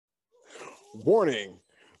Warning.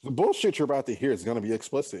 The bullshit you're about to hear is going to be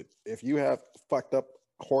explicit. If you have fucked up,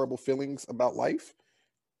 horrible feelings about life,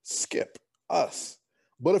 skip us.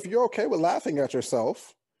 But if you're okay with laughing at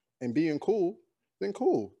yourself and being cool, then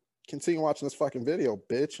cool. Continue watching this fucking video,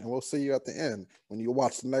 bitch, and we'll see you at the end when you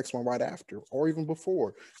watch the next one right after or even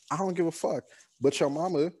before. I don't give a fuck. But your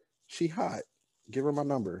mama, she hot. Give her my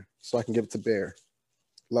number so I can give it to Bear.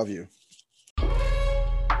 Love you.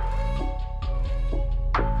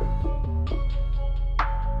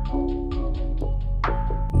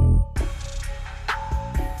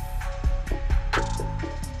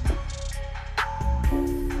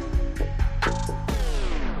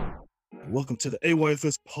 Welcome to the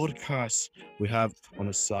AYFS podcast. We have on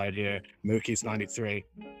the side here, Milky's 93.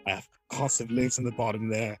 I have constant links in the bottom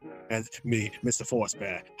there. And me, Mr. Force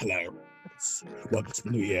Bear. Hello. Welcome to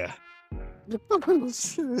the new year. Oh,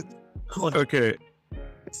 shit. Okay.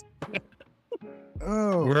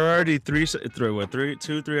 Oh. We're already three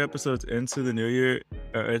episodes into the new year,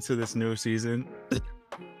 into this new season.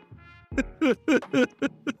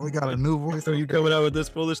 We got a new voice. So you coming out with this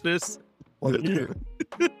foolishness?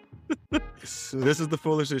 This is the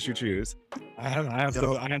foolishness you choose. I have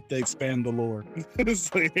to expand the lore.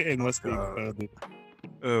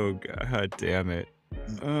 Oh god damn it.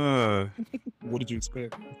 What did you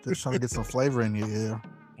expect? Just trying to get some flavor in your ear.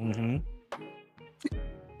 Mm-hmm.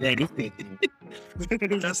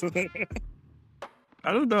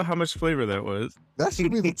 I don't know how much flavor that was. That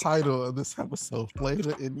should be the title of this episode.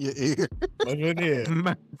 Flavor in your ear.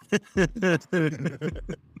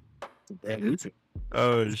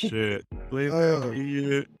 Oh shit. Flavor.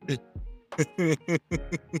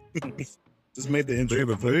 Just made the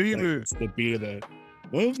intro. Flavor. It's the beer that.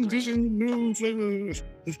 Welcome to the new flavor.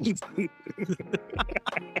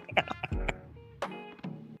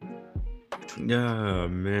 Yeah,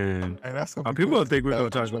 man. Hey, that's People don't think we're gonna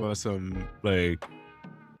talk about some like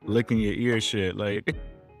licking your ear shit. Like,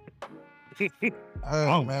 hey,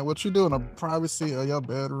 man, what you do in the privacy of your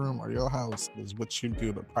bedroom or your house is what you do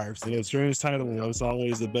in the privacy. The insurance title is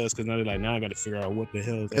always the best because now they're like, now I got to figure out what the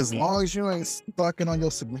hell. As long as you ain't sucking on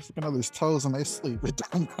your significant other's toes and they sleep, it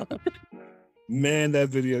don't matter. Man, that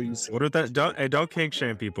video you saw. what if that? Don't kink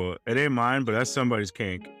shame people. It ain't mine, but that's somebody's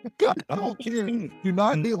kink. God, I don't care. Do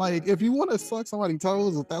not be like, if you want to suck somebody's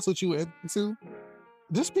toes, if that's what you into,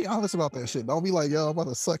 just be honest about that shit. Don't be like, yo, I'm about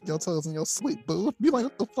to suck your toes in your sleep, boo. Be like,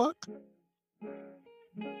 what the fuck?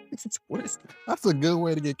 That's a good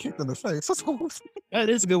way to get kicked in the face. That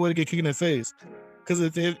is a good way to get kicked in the face. Because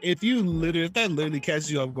if that literally catches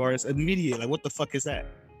you off guard, it's immediate. Like, what the fuck is that?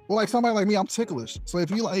 Well, like somebody like me, I'm ticklish. So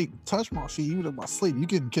if you like touch my feet, even in my sleep, you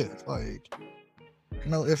getting kicked. Like,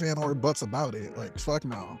 no ifs and or buts about it. Like, fuck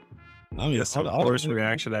no. I mean, That's the worst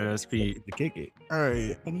reaction at SP. to kick it. All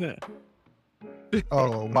right.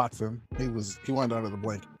 Oh, Watson. He went under the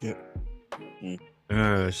blanket.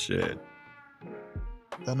 Oh shit.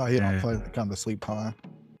 I know he don't play when it comes to sleep time.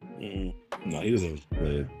 No, he doesn't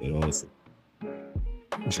play at all.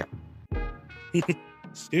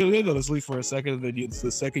 He'll go to sleep for a second, and then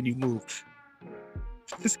the second you move.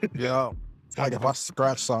 Yeah. Like if I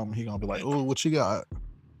scratch something, he gonna be like, "Oh, what you got?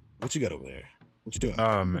 What you got over there? What you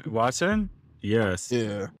doing?" Watson? Yes.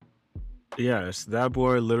 Yeah. Yes. That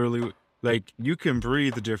boy literally, like, you can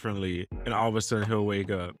breathe differently, and all of a sudden he'll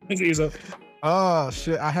wake up. Oh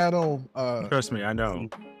shit! I had him. Trust me, I know.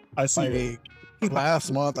 I see. Like,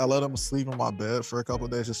 last month, I let him sleep in my bed for a couple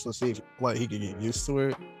of days just to see if like he could get used to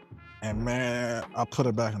it. And man, I put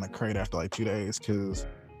it back in the crate after like 2 days because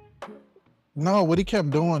what he kept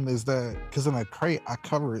doing is that because in the crate I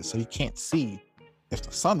cover it so he can't see if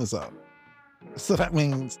the sun is up. So that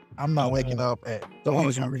means I'm not waking up at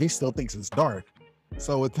dawn. He still thinks it's dark.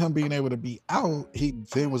 So with him being able to be out, he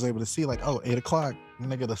then was able to see like, 8 o'clock,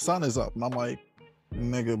 nigga, the sun is up. And I'm like,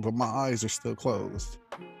 nigga, but my eyes are still closed.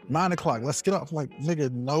 9 o'clock, let's get up. I'm like,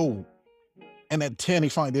 nigga, no. And at 10, he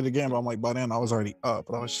finally did it again. But I'm like, by then I was already up.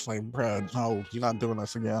 But I was just like, Brad, no, you're not doing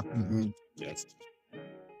this again. Mm-hmm. Yes.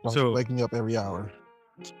 So waking up every hour.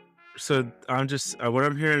 So I'm just, what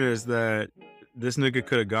I'm hearing is that this nigga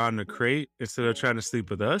could have gone in a crate instead of trying to sleep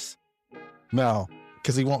with us. No,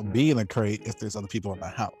 because he won't be in a crate if there's other people in the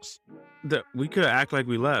house. That we could act like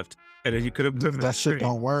we left, and then you could have done that shit.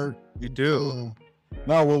 Don't work. You do.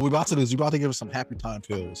 No, what we about to do is we about to give us some happy time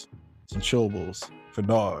pills, some chewables for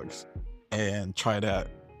dogs, and try that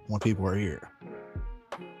when people are here.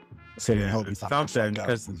 So yeah, stop that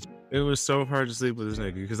because it was so hard to sleep with this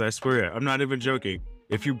nigga. Because I swear, I'm not even joking.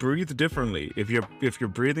 If you breathe differently, if your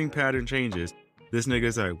breathing pattern changes, this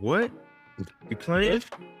nigga's like, what? You playing?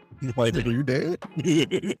 Like, are you dead?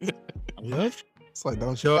 What? It's like,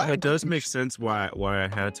 don't you? So it does make sense why I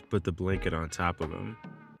had to put the blanket on top of him,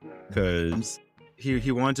 because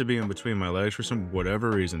he wanted to be in between my legs for some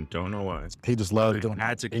whatever reason. Don't know why. He just loved doing. I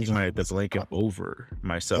had to keep the blanket over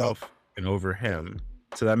myself and over him.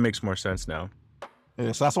 So that makes more sense now.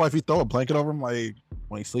 Yeah, so that's why if you throw a blanket over him, like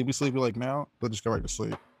when he's sleepy like now, they'll just go right to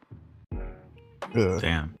sleep. Yeah.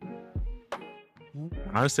 Damn.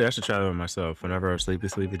 Honestly, I should try that with myself. Whenever I'm sleepy,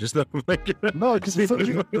 just throw a blanket. No, because see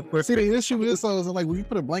the issue is so like when you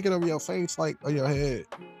put a blanket over your face, like on your head,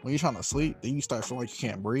 when you're trying to sleep, then you start feeling like you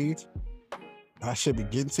can't breathe. That should be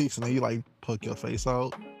getting to you, so then you like poke your face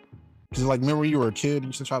out. Cause like remember when you were a kid, you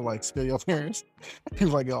used to try to like scare your parents. He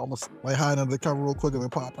was like almost like hide under the cover real quick and then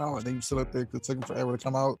pop out, and then you sit up there because it took him forever to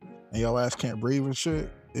come out, and your ass can't breathe and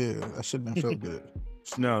shit. Yeah, that shouldn't feel good.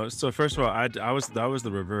 No, so first of all, that was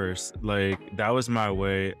the reverse. Like that was my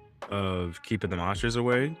way of keeping the monsters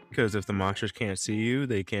away, because if the monsters can't see you,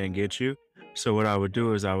 they can't get you. So what I would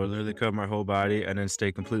do is I would literally cover my whole body and then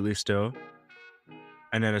stay completely still.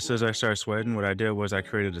 And then as soon as I started sweating, what I did was I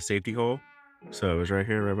created a safety hole. So it was right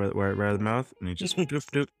here, right by the mouth, and you just doop,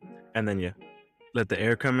 doop, and then you let the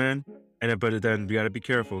air come in, and but then you gotta be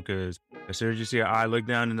careful, because as soon as you see an eye look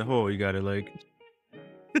down in the hole, you gotta like,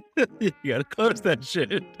 you gotta close that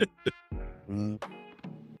shit.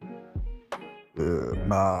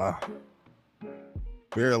 Nah.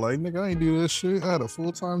 Bear like, nigga, I ain't do this shit. I had a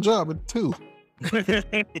full-time job at 2.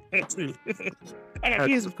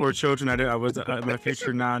 For children, I was my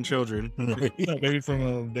future non-children. Maybe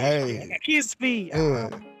from hey, kiss me.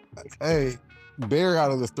 Hey, Bear out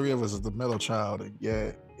of the 3 of us is the middle child, and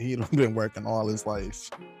yet he'd been working all his life.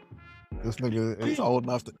 This nigga is old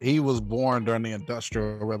enough to. He was born during the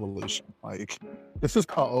Industrial Revolution. Like, this is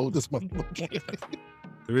how old this motherfucker is.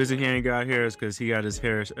 The reason he ain't got hair is because he got his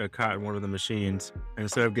hair caught in one of the machines, and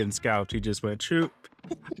instead of getting scalped, he just went shoot.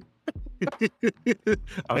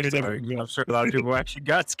 I'm sure a lot of people actually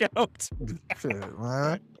got scalped. Shit,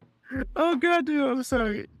 man. Oh god, dude, I'm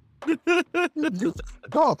sorry.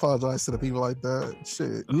 Don't apologize to the people like that.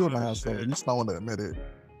 Shit, you an asshole. You just don't want to admit it.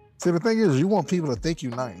 See, the thing is, you want people to think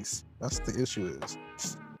you nice. That's the issue. Is.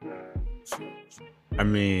 I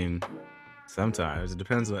mean, sometimes it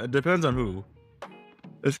depends on who.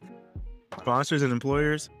 Sponsors and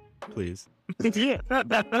employers, please. You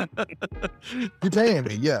paying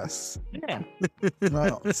me? Yes. Yeah.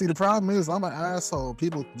 No. See, the problem is, I'm an asshole.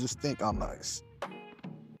 People just think I'm nice.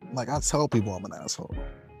 Like I tell people I'm an asshole.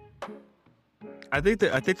 I think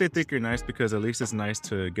they think you're nice because at least it's nice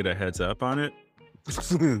to get a heads up on it.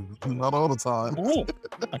 Not all the time. Oh,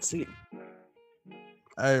 I see.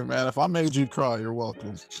 Hey man, if I made you cry, you're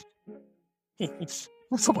welcome. That's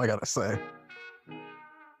all I gotta say.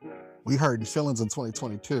 We hurting feelings in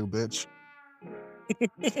 2022, bitch.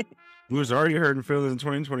 We was already hurting feelings in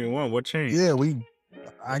 2021. What changed? Yeah,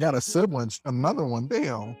 I got a sibling, another one.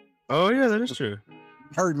 Damn. Oh yeah, that is true.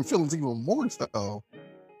 Hurting feelings even more so.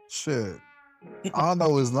 Shit. All I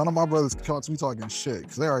know is none of my brothers come up to me talking shit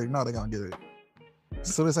because they already know they're gonna get it.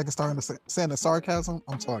 As soon as I can start saying the sarcasm,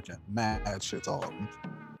 I'm talking mad shit to all of them.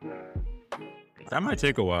 That might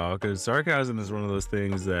take a while because sarcasm is one of those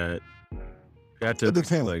things that you have to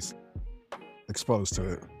like exposed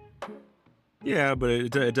to it. Yeah, but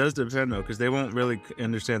it does depend though, because they won't really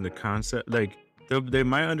understand the concept. Like they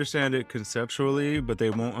might understand it conceptually, but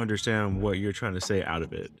they won't understand what you're trying to say out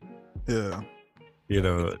of it. Yeah, you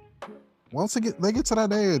know. Once they get to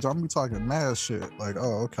that age, I'm gonna be talking mad shit. Like,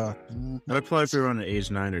 oh, okay. Mm-hmm. I'd probably be around age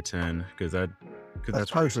 9 or 10, because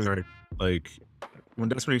that's when you start, like,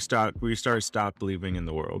 that's when you stop believing in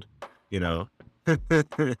the world. You know.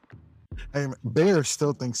 Hey, Bear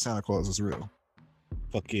still thinks Santa Claus is real.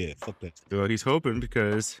 Fuck yeah, fuck that. Well, he's hoping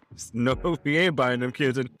because no, he ain't buying them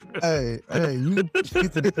kids. Hey, you.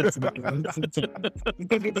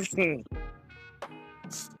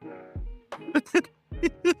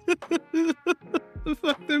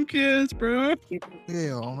 Fuck them kids, bro.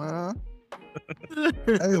 Yeah, man.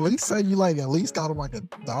 Hey, at least say you like at least got them like a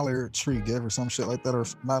Dollar Tree gift or some shit like that, or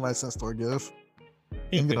 99-cent store gift.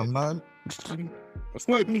 You get them none.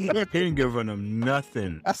 He ain't giving them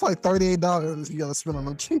nothing. That's like $38 you gotta spend on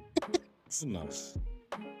them kids. Nice.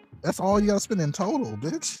 That's all you gotta spend in total,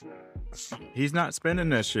 bitch. He's not spending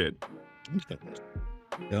that shit.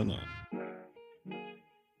 Hell no.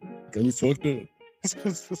 Can you fuck that?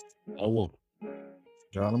 I won't.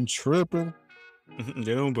 Got them tripping.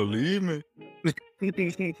 They don't believe me.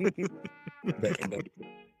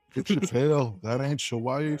 Hell, that ain't your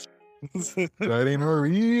wife. That ain't her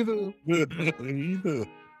either.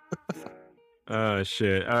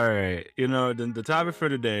 Shit. All right. You know, the topic for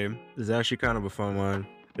today is actually kind of a fun one.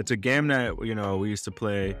 It's a game that, you know, we used to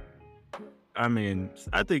play I mean,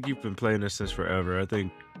 I think you've been playing this since forever. I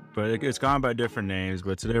think, but it's gone by different names.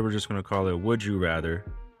 But today we're just gonna call it "Would You Rather."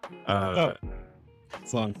 Oh,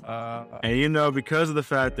 fun. And you know, because of the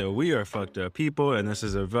fact that we are fucked up people, and this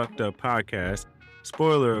is a fucked up podcast.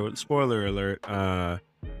 Spoiler alert.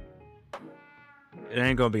 It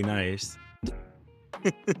ain't gonna be nice.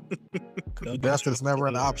 Death is never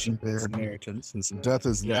an option, there. Samaritans. Death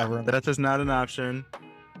is never. Death is not an option.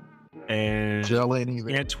 And Jail ain't either.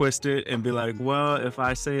 can't twist it and be like, well, if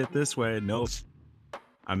I say it this way, nope.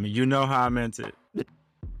 I mean, you know how I meant it.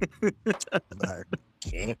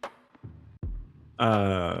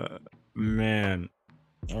 Man.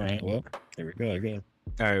 All right, well, here we go again.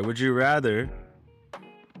 All right, would you rather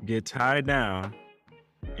get tied down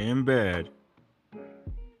in bed,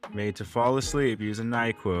 made to fall asleep using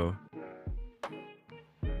NyQuil,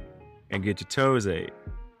 and get your toes ate?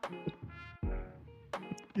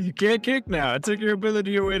 You can't kick now. I took your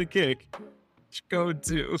ability away to kick. Just go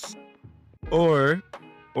to. Or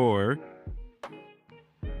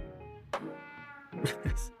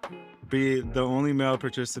be the only male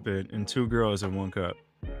participant in 2 girls in 1 cup.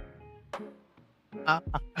 I'm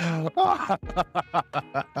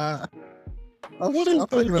taking a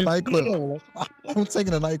NyQuil. I'm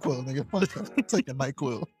taking a NyQuil, nigga. I'm taking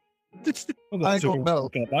NyQuil. I ain't gonna know.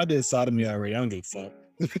 I did sodomy already. I don't give a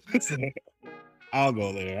fuck. I'll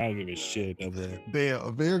go there. I don't give a shit over there. Damn,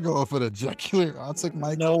 if they're going for the jugular, I'll take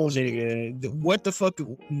my. No, nigga. What the fuck?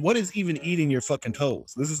 What is even eating your fucking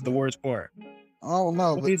toes? This is the worst part. I don't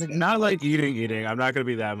know. But It's not like eating. I'm not gonna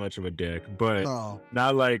be that much of a dick, but no.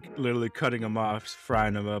 not like literally cutting them off,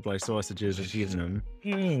 frying them up like sausages and eating them.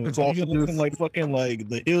 It's all looking like fucking like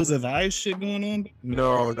the Hills of Ice shit going on.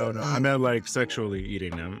 No. I meant like sexually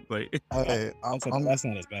eating them. Like, Hey, That's I'm not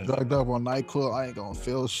as bad. drugged up on NyQuil. I ain't gonna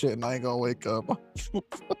feel shit and I ain't gonna wake up.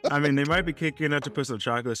 I mean, they might be kicking up to put some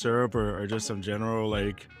chocolate syrup or just some general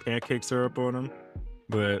like pancake syrup on them,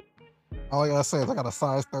 but All I gotta say is I got a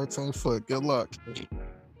size 13 foot. Good luck.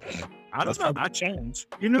 I don't know. I challenge.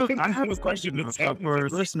 You know, I have a question for our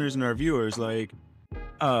listeners and our viewers. Like,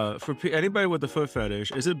 for anybody with a foot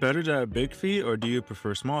fetish, is it better to have big feet or do you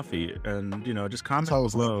prefer small feet? And you know, just comment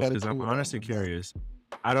Toes below look because I'm pedicure. honestly curious.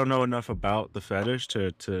 I don't know enough about the fetish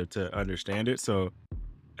to understand it. So,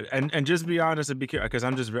 and just be honest and be curious because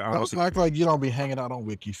I'm just Don't honestly. act like you don't be hanging out on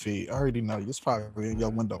Wiki Feet. I already know. It's probably in your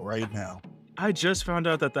window right now. I just found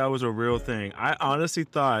out that was a real thing. I honestly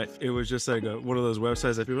thought it was just like one of those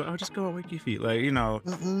websites that people, just go on WikiFeed, like, you know.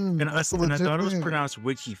 And I thought it was pronounced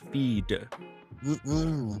WikiFeed.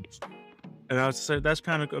 And I was just like, that's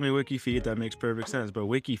kind of, I mean, WikiFeed, that makes perfect sense. But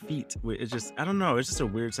WikiFeet, it's just, I don't know, it's just a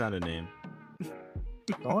weird sounding name.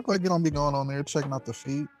 Don't look like you don't be going on there checking out the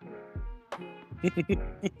feet.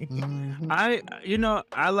 Mhm.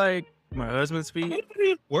 I like my husband's feet.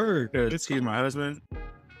 Word. Because he's my husband.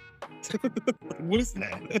 What is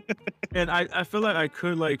that? And I feel like I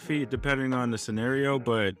could like feet depending on the scenario,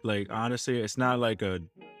 but like honestly, it's not like a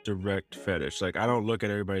direct fetish. Like I don't look at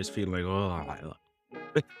everybody's feet like, oh,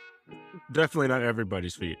 definitely not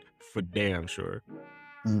everybody's feet, for damn sure.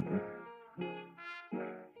 Mm-mm.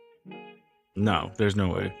 No, there's no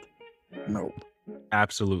way. No.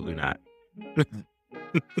 Absolutely not.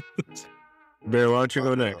 Bear, why don't you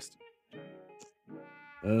go next?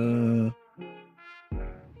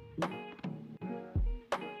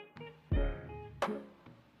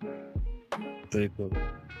 Very cool.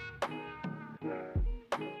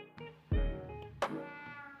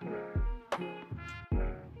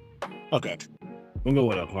 Okay, we'll go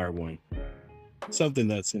with a hard one. Something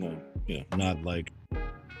that's not like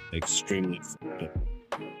extremely.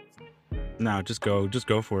 No, just go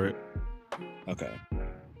for it. Okay.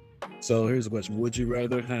 So here's the question: Would you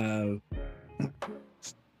rather have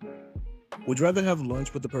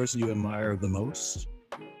lunch with the person you admire the most,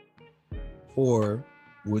 or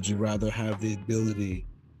would you rather have the ability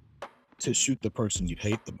to shoot the person you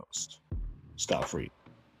hate the most, scot free?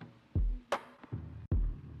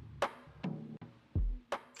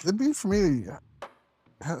 It'd be for me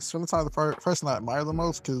to spend the time with the person I admire the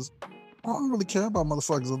most because I don't really care about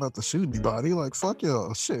motherfuckers enough to shoot anybody. Like, fuck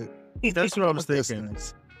y'all. Shit. That's what I was From a thinking.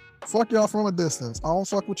 distance. Fuck y'all from a distance. I don't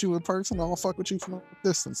fuck with you in person. I don't fuck with you from a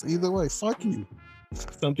distance. Either way, fuck you.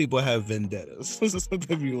 Some people have vendettas. Some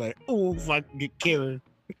people be like, "Oh, fuck, get killed."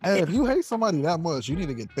 Hey, if you hate somebody that much, you need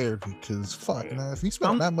to get therapy because fuck, man. If you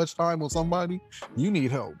spend that much time with somebody, you need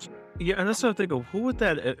help. Yeah, and that's what I think of. Who would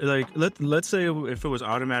that like? Let's say if it was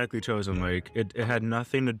automatically chosen, like it had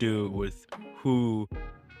nothing to do with who.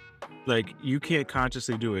 Like you can't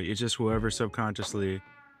consciously do it. It's just whoever subconsciously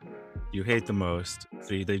you hate the most.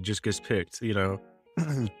 They just gets picked. You know.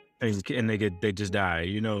 and they just die.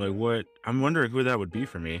 You know, like what? I'm wondering who that would be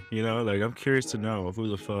for me. You know, like I'm curious to know who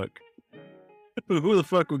the fuck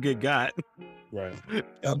would get got. Right.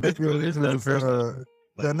 I bet you it is that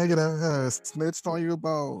nigga that snitched on you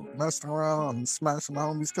about messing around and smashing the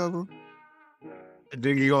homie's cousin.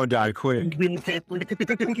 Then you gonna die quick.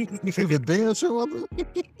 Nigga dance your mother.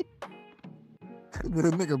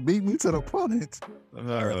 The nigga beat me to the punch.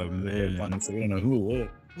 Oh man. So we don't know who it was.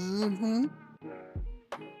 Mm-hmm.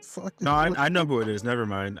 Fuck. No, I know who it is. Never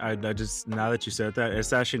mind. I just, now that you said that,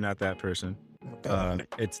 it's actually not that person.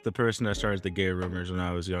 It's the person that started the gay rumors when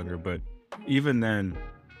I was younger. But even then,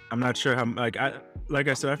 I'm not sure how. Like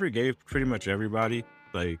I said, I forgave pretty much everybody.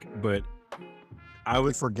 Like, but I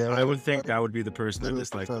would forget. I would think that would be the person that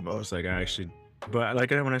disliked the most. Like I actually, but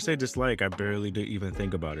like when I say dislike, I barely do even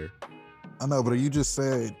think about her. I know, but you just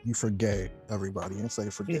said you forgave everybody. You didn't say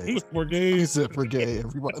forgave. You Forgave. said forgave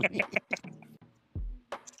everybody.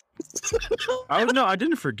 I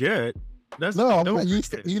didn't forget. That's no, you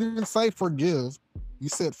didn't say forgive. You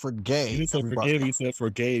said forgave. You said forgive. You said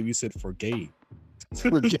forgave. You said forgave.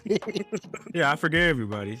 Forgave. Yeah, I forgave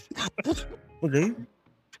everybody. Forgave.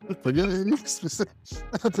 Forgave.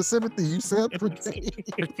 Specifically, you said forgave.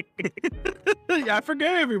 Yeah, I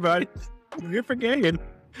forgave everybody. You're forgetting.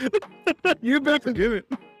 You've been forgiven.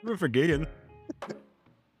 You're forgetting.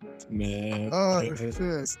 Man. Oh,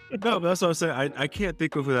 shit. No, that's what I'm saying. I can't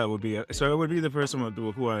think of who that would be. So it would be the person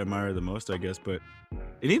who I admire the most, I guess. But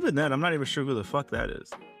and even then, I'm not even sure who the fuck that is.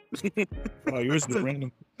 Oh, yours is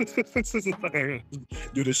random. Do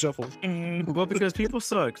the shuffle. Well, because people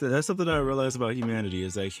suck. That's something I realized about humanity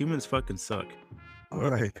is that humans fucking suck. All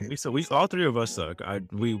right. We all three of us suck.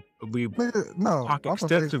 We no, talk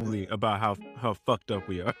extensively about how fucked up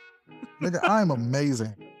we are. Nigga, I'm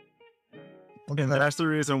amazing. And that's the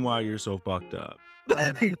reason why you're so fucked up.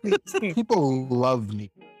 People love me.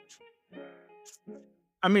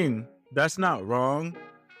 I mean, that's not wrong,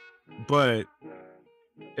 but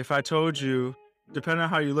if I told you, depending on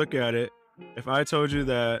how you look at it, if I told you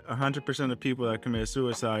that 100% of people that commit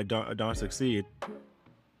suicide don't succeed,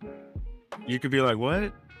 you could be like,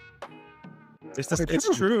 "What?" It's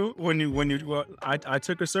true. Well, I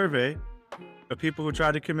took a survey of people who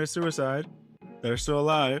tried to commit suicide that are still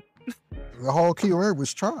alive. The whole key word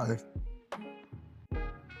was try.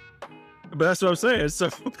 But that's what I'm saying. So,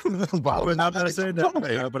 but not that I said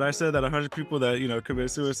that. But I said that 100 people that commit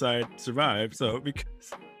suicide survive. So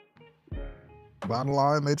because bottom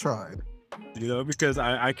line, they tried. Because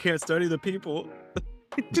I can't study the people.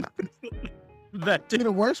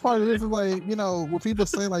 The worst part is like, when people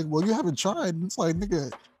say like, well, you haven't tried, it's like,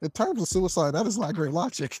 nigga, in terms of suicide, that is not great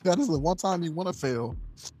logic. That is the one time you want to fail.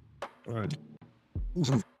 Right.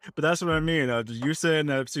 But that's what I mean. You saying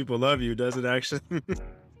that people love you doesn't actually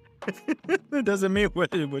it doesn't mean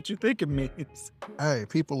what you think it means. Hey,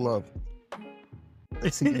 people love you.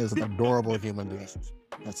 They see me as an adorable human being.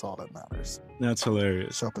 That's all that matters. That's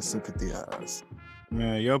hilarious. Show up a sympathy ass.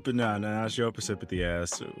 Man, you open now. Now show up a sympathy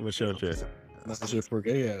ass. What's your shit? That's your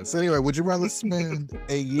forgay ass. So anyway, would you rather spend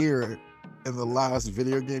a year in the last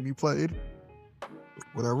video game you played,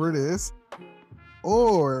 whatever it is,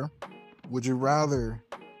 or would you rather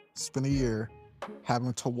spend a year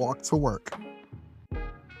having to walk to work?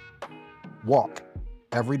 Walk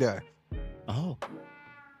every day. Oh.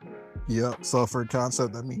 Yep. So for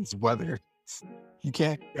concept, that means weather. You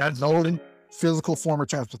can't have no physical form of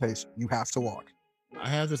transportation. You have to walk. I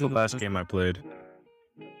have this. The last game I played.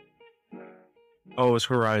 Oh, it's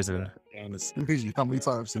Horizon. How many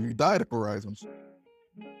times have you died at Horizon?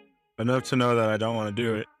 Enough to know that I don't want to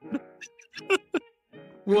do it.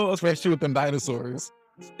 Well, especially with them dinosaurs.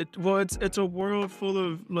 It's a world full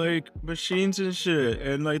of like machines and shit,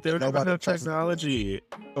 and like they don't have technology,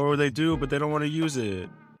 or they do, but they don't want to use it.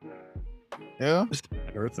 Yeah, I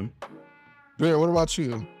heard them. Yeah. What about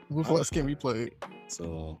you? What's the last game you played?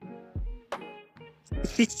 So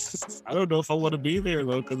I don't know if I want to be there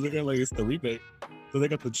though, because they're like it's the remake, so they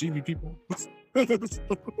got the chibi people. I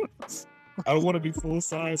don't want to be full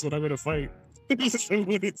size when I'm in a fight.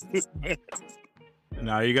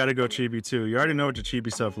 No, you got to go chibi too. You already know what the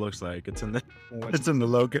chibi stuff looks like. It's in the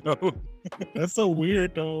logo. That's so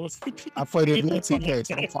weird though. I played it in TK,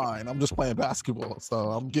 so I'm fine. I'm just playing basketball,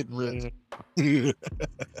 so I'm getting rich.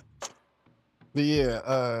 But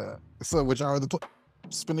yeah, so would y'all rather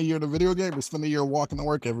spend a year in a video game or spend a year walking to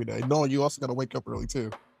work every day? No, you also got to wake up early too.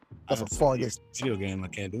 That's a far video game. I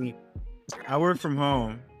can't do it. I work from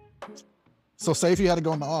home. So say if you had to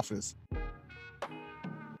go in the office.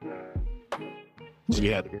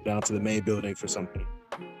 You had to go down to the main building for something.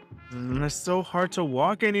 It's so hard to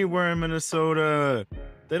walk anywhere in Minnesota.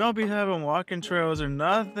 They don't be having walking trails or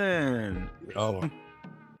nothing. Oh,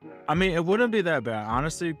 I mean, it wouldn't be that bad,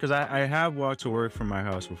 honestly, because I have walked to work from my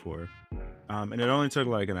house before. And it only took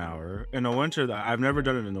like an hour. In the winter, I've never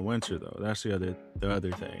done it in the winter though. That's the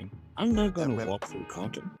other thing. I'm not gonna walk through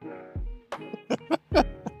Compton.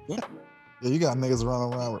 Yeah, you got niggas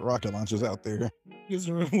running around with rocket launchers out there.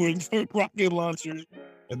 With rocket launchers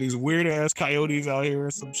and these weird ass coyotes out here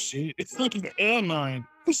or some shit. It's like an airline.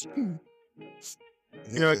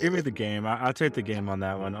 You know, give me the game. I'll take the game on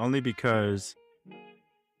that one, only because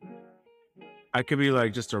I could be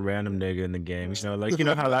like just a random nigga in the game. You know, like you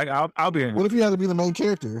know how like I'll be. What if you had to be the main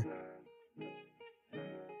character?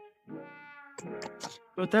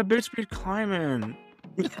 But that bitch be climbing.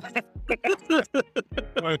 She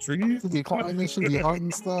be climbing, she be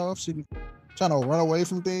hunting stuff, she be trying to run away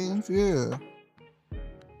from things, yeah.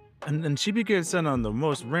 And then she be getting sent on the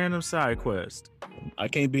most random side quest. I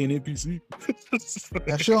can't be an NPC.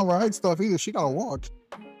 And she don't ride stuff either, she gotta walk.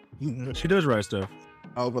 She does right stuff.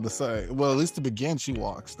 I was about to say, well, at least to begin, she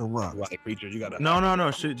walks to run. Right, creature, you gotta. No.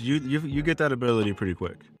 You get that ability pretty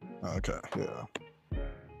quick. Okay, yeah.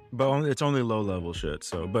 But it's only low level shit.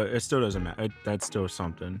 So, but it still doesn't matter. That's still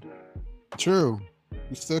something. True.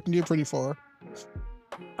 You still can get pretty far.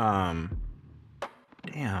 Damn.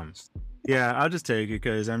 Yeah, I'll just take it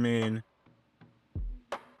because I mean,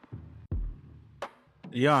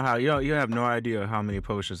 you have no idea how many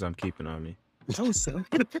potions I'm keeping on me. Oh, so.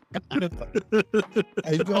 Hey,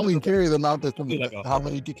 you can only carry them out there. How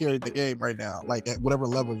many you can carry the game right now? Like at whatever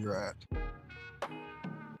level you're at.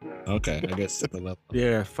 Okay, I guess the level.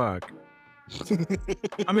 Yeah, fuck.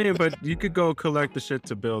 I mean, but you could go collect the shit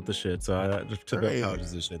to build the shit. So to build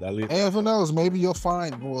houses and shit. And who knows? Maybe you'll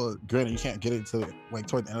find. Well, granted, you can't get it to like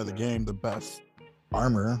toward the end of the game. The best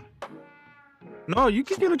armor. No, you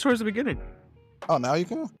can get it towards the beginning. Oh, now you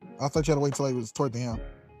can. I thought you had to wait till it was toward the end.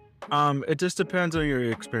 It just depends on your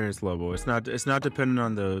experience level. It's not dependent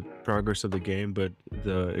on the progress of the game, but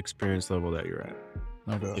the experience level that you're at.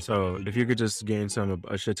 Okay. So if you could just gain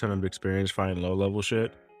a shit ton of experience fighting low level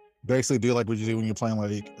shit. Basically, do like what you do when you're playing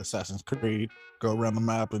like Assassin's Creed. Go around the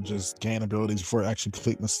map and just gain abilities before actually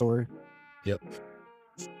completing the story. Yep.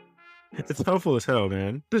 It's helpful as hell,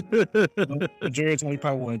 man. Majority of the time, you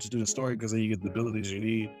probably wanted to do the story because then you get the abilities you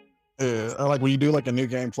need. Yeah, or like when you do like a new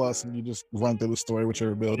game plus and you just run through the story with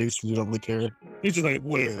your abilities because you don't really care. He's just like,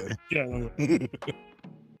 whatever. Yeah.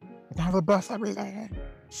 I have the best everything.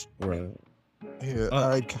 Right. Yeah. All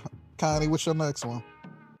right, Connie, what's your next one?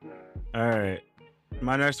 All right.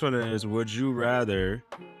 My next one is: would you rather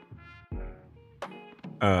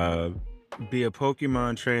be a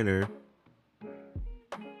Pokemon trainer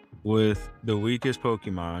with the weakest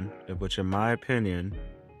Pokemon, which in my opinion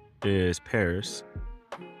is Paris,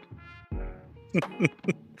 the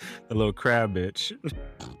little crab bitch?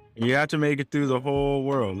 You have to make it through the whole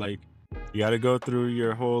world. Like, you got to go through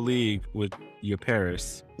your whole league with your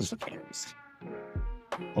Paris. Okay.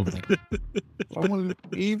 I wanted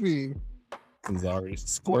Eevee.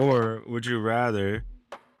 Or would you rather,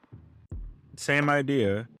 same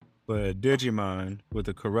idea, but a Digimon with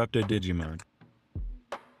a corrupted Digimon?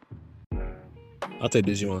 I'll take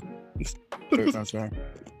Digimon. That's right.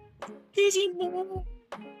 Digimon.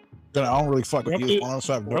 Then I don't really fuck with you.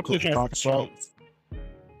 So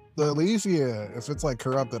at least, yeah, if it's like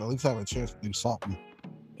corrupted, at least have a chance to do something.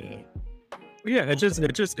 Yeah. Yeah, it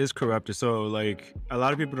just is corrupted. So like a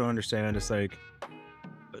lot of people don't understand. It's like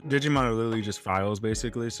Digimon are literally just files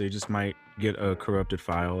basically. So you just might get a corrupted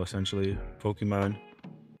file essentially, Pokemon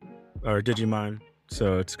or Digimon.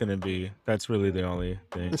 So it's gonna be, that's really the only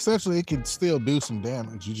thing. Essentially, it can still do some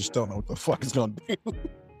damage. You just don't know what the fuck it's gonna do.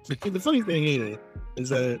 The funny thing is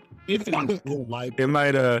that if it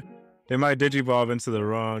might digivolve into the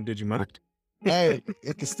wrong Digimon. Hey,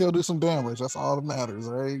 it can still do some damage. That's all that matters,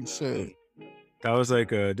 right? Shit. That was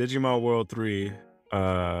like a Digimon World 3.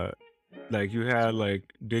 Like you had like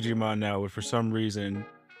Digimon now, but for some reason,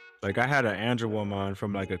 like I had an Andromon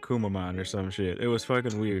from like a Kumamon or some shit. It was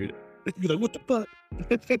fucking weird. You're like, what the fuck?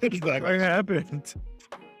 Like, what happened?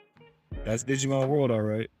 That's Digimon World, all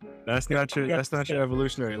right. That's not your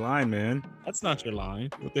evolutionary line, man. That's not your line.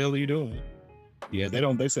 What the hell are you doing? Yeah,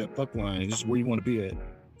 they said fuck line. This is where you want to be at.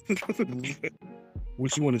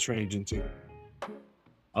 What you want to change into.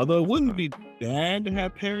 Although it wouldn't be bad to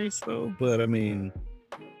have Paris though, but I mean,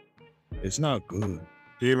 it's not good.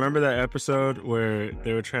 Do you remember that episode where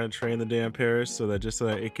they were trying to train the damn Paris so that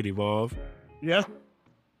it could evolve? Yeah.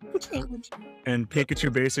 And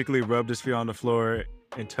Pikachu basically rubbed his feet on the floor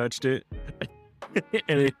and touched it,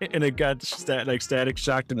 and it got static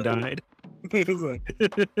shocked and died. Get you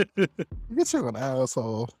an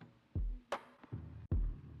asshole.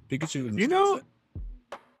 Pikachu. You know,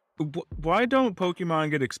 why don't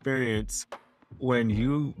Pokemon get experience when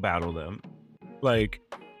you battle them? Like,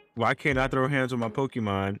 why can't I throw hands with my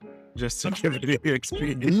Pokemon just to give it the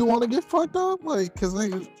experience? Do you want to get fucked up? Like, cause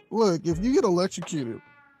look, if you get electrocuted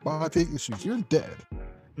by Pikachu, you're dead.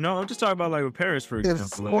 No, I'm just talking about like with Paris, for If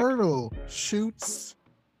example. Like, Squirtle shoots,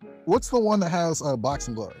 what's the one that has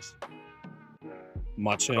boxing gloves?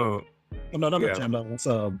 Machamp. oh, No, not yeah.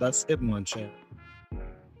 Machamp. That's Hitmonchan.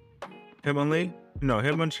 Hitmonlee? No,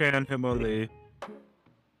 Hitmonchan, Hitmonlee.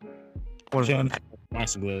 Machamp.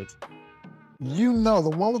 Boxing gloves. You know, the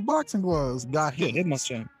one with boxing gloves got Yeah, hit.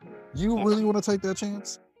 Hitmonchan. You really want to take that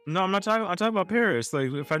chance? No, I'm not talking. I'm talking about Paris.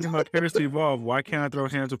 Like, if I need my Paris to evolve, why can't I throw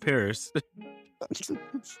hands with Paris?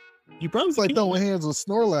 You probably It's like throwing hands with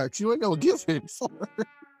Snorlax. You ain't gonna get him.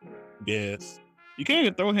 Yes. You can't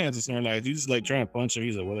even throw hands with Snorlax. You just like try and punch her.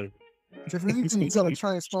 He's like, whatever. If anything, you gotta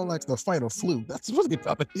try and Snorlax to fight a flu. That's what you're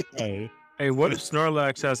gonna do. Right. Hey, what if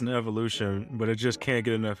Snorlax has an evolution, but it just can't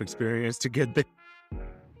get enough experience to get there?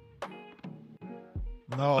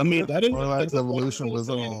 No, I mean, that is Snorlax evolution was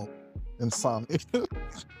insomnia.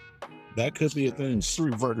 that could be a thing. It's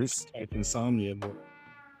reverse. Like insomnia, but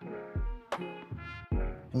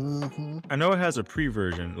Mm-hmm. I know it has a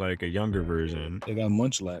pre-version, like a younger version. they got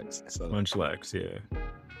Munchlax. So Munchlax,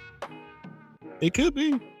 yeah. it could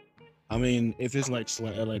be. I mean, if it's like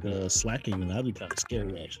slacking, then that'd be kind of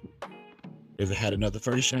scary actually. If it had another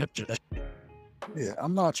version after that. Yeah,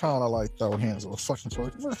 I'm not trying to like throw hands with a fucking toy.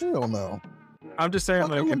 Hell no. I'm just saying,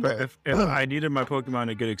 Fuck like, with that. if I needed my Pokemon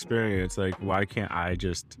to get experience, like, why can't I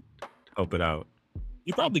just help it out?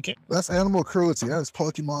 You probably can. That's animal cruelty. That's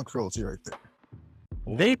Pokemon cruelty right there.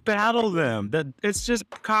 They battle them. That it's just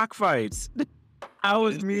cockfights. How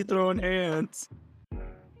is me throwing hands?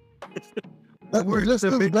 That We're just just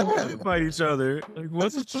as big bad. fight each other. Like,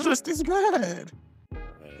 what's That's just as bad.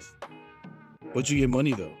 But you get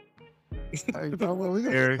money though. Hey, well, we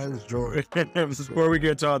got Eric. that was George. Before we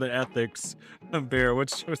get to all the ethics of Bear,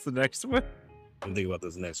 what's the next one? I'm thinking about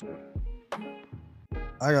this next one.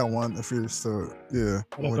 I got one. If you're still, yeah.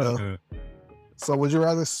 we go. Uh, So, would you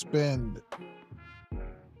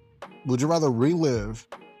rather relive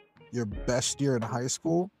your best year in high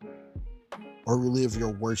school or relive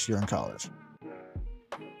your worst year in college?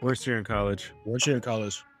 Worst year in college. What's your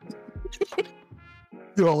college?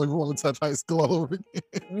 You only want to touch high school all over again.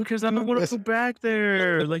 Because I don't want to go back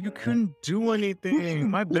there. Like, you couldn't do anything.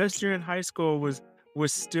 My best year in high school was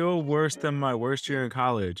still worse than my worst year in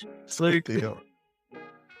college. It's like, Damn.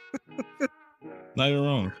 Not even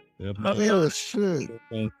wrong. Yep. Yeah, shit.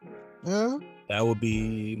 Yeah. That would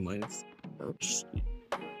be my first.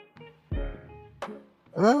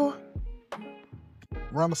 Well,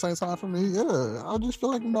 around the same time for me, yeah. I just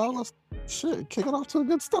feel like, let's shit, kick it off to a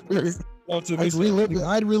good start. I'd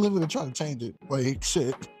relive it and try to change it. Like,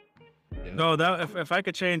 shit. no, that if I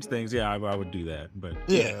could change things, yeah, I would do that. But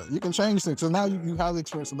Yeah, you can change things. So now you have the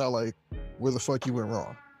experience about, like, where the fuck you went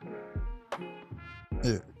wrong.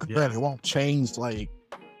 Yeah. Granted, it won't change, like,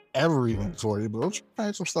 everything for you, but it'll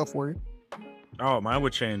change some stuff for you. oh, mine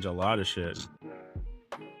would change a lot of shit.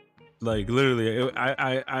 Like, literally,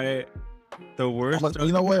 the worst But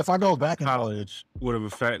you know what? If I go back in college would have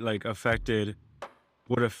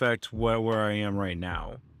affect where I am right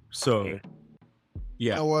now. So, You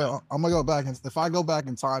yeah. know what? I'm gonna go back and if I go back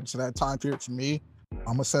in time to that time period for me,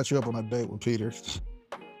 I'm gonna set you up on a date with Peter.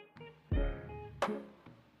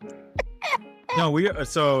 No,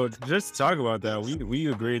 so just to talk about that, we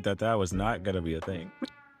agreed that was not gonna be a thing.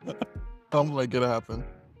 I'm gonna make it happen.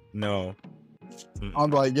 No.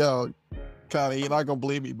 I'm like, yo, Connie, you're not gonna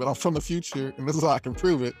believe me, but I'm from the future, and this is how I can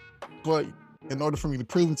prove it. But in order for me to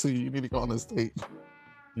prove it to you, you need to go on this date.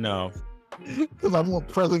 No. Because I'm more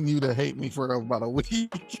pressing you to hate me for about a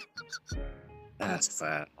week. That's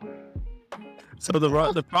fat. So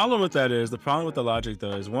the problem with that is the logic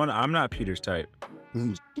though is one, I'm not Peter's type.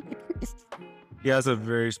 He has a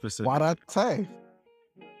very specific. Why'd I say?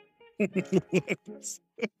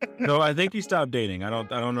 No, I think he stopped dating. I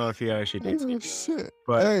don't know if he actually dates, Oh, shit.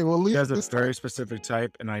 but Hey, well, he has a this very specific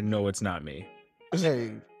type, and I know it's not me.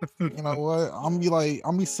 Hey, you know what?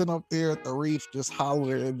 I'm be sitting up there at the reef, just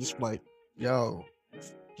hollering and just like, yo,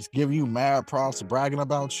 just give you mad props, bragging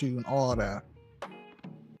about you and all that.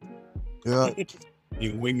 Yeah,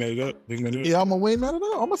 You wingman it up. yeah, I'm a wingman it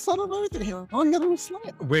up. I'm a son of everything here. All you gotta do is slam.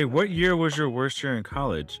 Wait, what year was your worst year in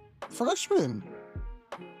college? Freshman.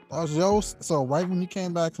 That was yours. So right when you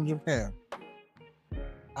came back from Japan,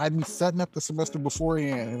 I'd be setting up the semester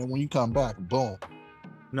beforehand, and then when you come back, boom,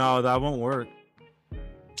 No, that won't work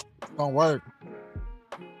don't work.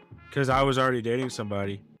 because I was already dating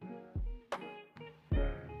somebody.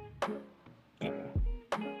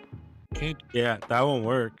 can't. Yeah, that won't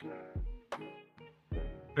work.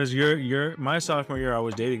 Because my sophomore year, I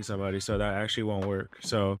was dating somebody, so that actually won't work.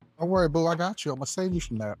 So Don't worry, boo. I got you. I'm gonna save you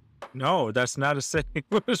from that. no, that's not a saying.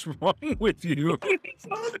 What is wrong with you?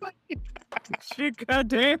 Shit,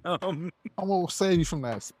 goddamn. I'm gonna save you from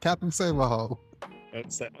that. Captain Saberho.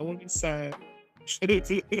 That's that. I want to be sad.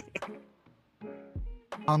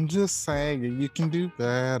 I'm just saying you can do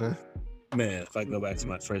better. Man, if I go back to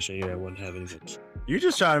my freshman year, I wouldn't have anything. You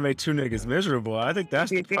just trying to make two niggas miserable. I think that's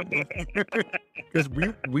because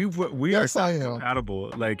we Yes, are I not am.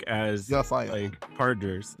 compatible, like as Yes, I am. like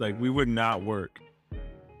partners. Like we would not work.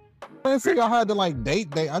 I didn't think I had to like date.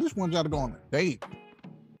 I just wanted y'all to go on a date.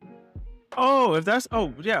 Oh, if that's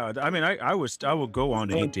yeah. I mean, I would go on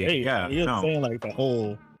a date. Yeah, you're no, saying like the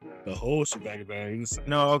whole shebang bangs.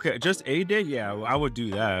 no. Okay, just a date. Yeah, I would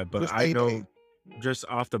do that. But Just I a know date. just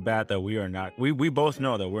off the bat that we are not. We both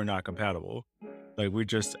know that we're not compatible. Like we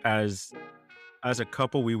just as a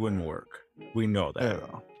couple, we wouldn't work. We know that.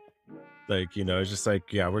 Yeah. Like it's just like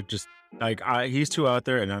we're just like he's too out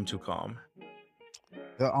there and I'm too calm.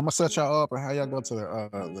 Yeah, I'm gonna set y'all up and how y'all go to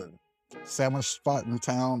the sandwich spot in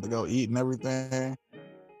town to go eat and everything.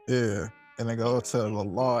 Yeah, and then go to the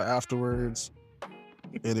law afterwards,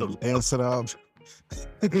 and then dance it up.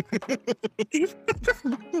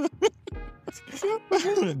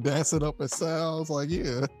 Dance it up. It sounds like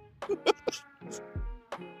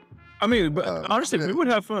I mean, but honestly, yeah. we would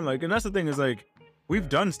have fun. Like, and that's the thing is like we've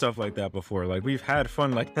done stuff like that before. Like we've had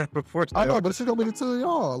fun like that before. I know, but it's gonna be the two of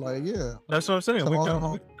y'all. Like, yeah, That's what I'm saying.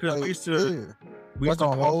 Like, We used to yeah. we used Like to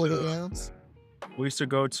on go holy to, hands. we used to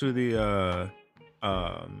go to the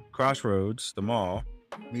Crossroads, the mall.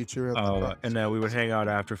 Meet you at the And then we would hang out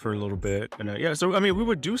after for a little bit. And yeah, so I mean, we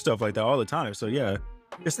would do stuff like that all the time. So yeah,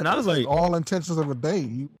 it's not It's like all intentions of a date.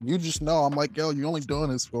 You just know. I'm like, yo, you only doing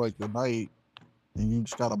this for like the night, and you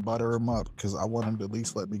just gotta butter him up because I want him to at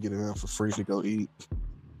least let me get in for free to go eat.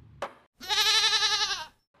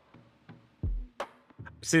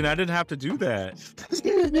 see, and I didn't have to do that.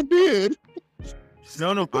 You did.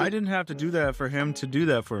 No, I didn't have to do that for him to do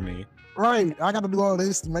that for me. Right. I got to do all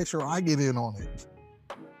this to make sure I get in on it.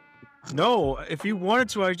 No, if you wanted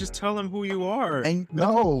to, I just tell him who you are. And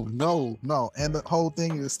no. And the whole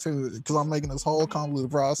thing is too, because I'm making this whole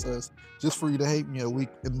convoluted process just for you to hate me a week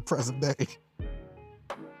in the present day.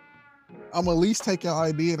 I'm at least take your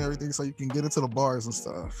ID and everything so you can get into the bars and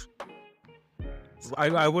stuff.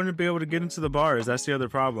 I wouldn't be able to get into the bars. That's the other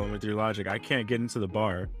problem with your logic. I can't get into the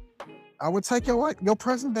bar. I would take your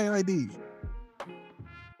present day ID.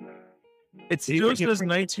 It's still just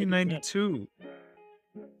 1992.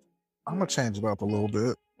 I'm gonna change it up a little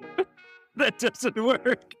bit. That doesn't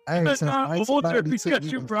work. Hey, That's since not older 1992,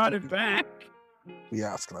 because you brought it back. Be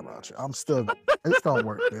asking about you. I'm still. It's gonna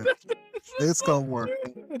work, man. It's gonna work.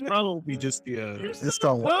 Probably just the. It's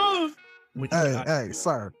gonna work. Oh, Hey,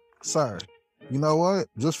 sir. You know what?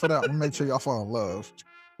 Just for that, I'm gonna make sure y'all fall in love.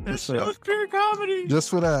 that's for that. just pure comedy. Just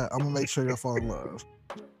for that, I'm gonna make sure y'all fall in love.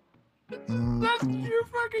 That's Mhm. pure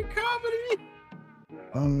fucking comedy.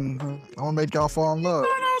 I'm gonna make y'all fall in love. No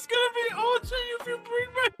one else gonna be OJ if you bring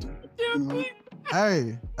back the damn Mhm.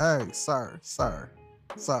 thing. Hey, sir.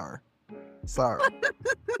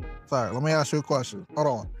 Let me ask you a question. Hold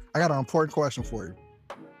on. I got an important question for you.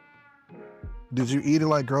 Did you eat it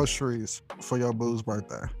like groceries for your boo's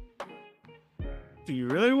birthday? Do you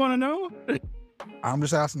really want to know? I'm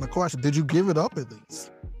just asking the question. Did you give it up at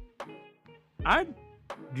least?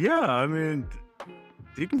 Yeah, I mean,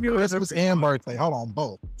 you can be Christmas and birthday. Hold on,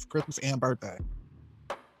 both. It's Christmas and birthday.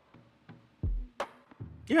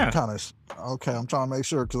 Yeah. Kind of. Okay, I'm trying to make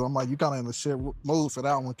sure because I'm like, you kind of in the shit mood for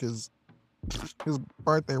that one because his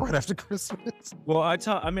birthday right after Christmas. Well, I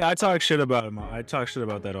talk shit about him. I talk shit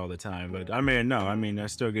about that all the time. But I mean, no, I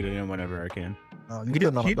still get it in whenever I can. You He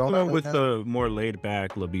sitting on a he's donut going right with now? the more laid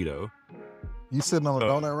back libido. You sitting on a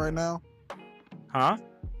Oh. donut right now? Huh?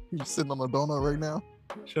 You sitting on a donut right now?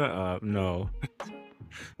 Shut up. No.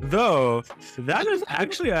 Though, that is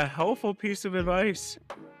actually a helpful piece of advice.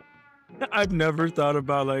 I've never thought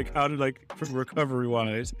about like how to like recovery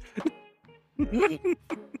wise. I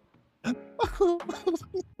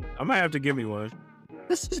might have to give me one.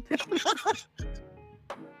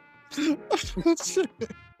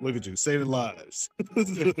 Look at you saving lives.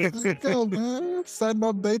 Let's go, man. Setting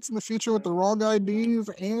up dates in the future with the wrong IDs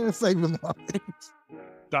and saving lives.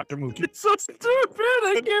 Dr. Mookie. It's so stupid.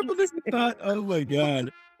 I can't believe that. Oh my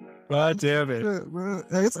god. God damn it. Shit, man.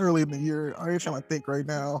 Hey, it's early in the year. I ain't trying to think right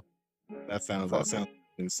now. That sounds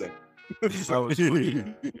insane. That was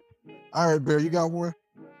funny. All right, Bear, you got one?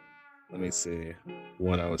 Let me see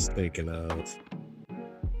what I was thinking of.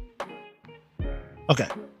 Okay.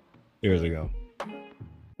 Here we go.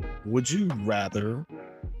 Would you rather?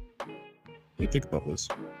 Hey, think about this.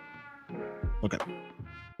 Okay.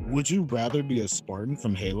 Would you rather be a Spartan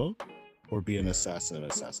from Halo or be an assassin in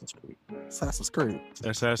Assassin's Creed? Assassin's Creed.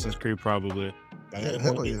 Assassin's Creed, probably.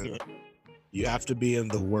 Hell yeah. You have to be in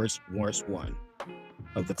the worst one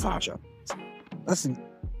of the five. That's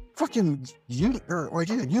fucking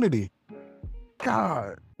Unity.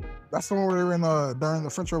 God, that's the one where they were in during the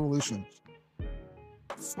French Revolution.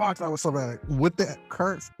 Fuck, that was so bad. With the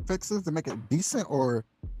current fixes to make it decent, or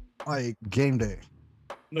like game day?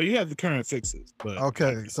 No, you have the current fixes, but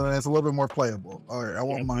Okay, so it's a little bit more playable. All right, I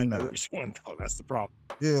won't mind that. Which one? Oh, that's the problem.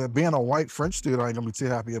 Yeah, being a white French dude, I ain't gonna be too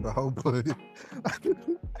happy about. But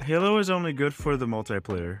Halo is only good for the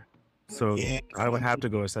multiplayer, so Yeah. I would have to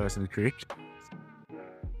go Assassin's Creed.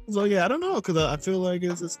 So yeah, I don't know, because I feel like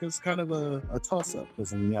it's kind of a toss up,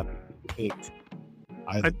 because you have to pick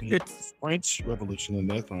either be the French Revolution in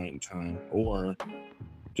their time or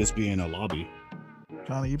just be in a lobby.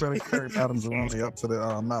 Johnny, you better carry Adams around me up to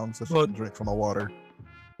the mountains so she can drink from the water.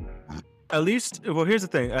 At least, well, here's the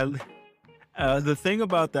thing. The thing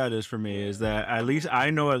about that is, for me, is that at least I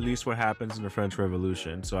know what happens in the French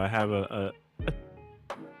Revolution, so I have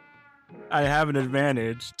I have an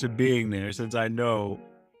advantage to being there since I know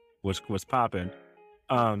what's popping.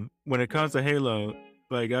 When it comes to Halo,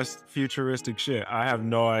 like, that's futuristic shit. I have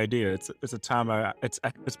no idea. It's a time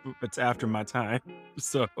it's after my time.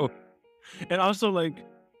 So, and also, like,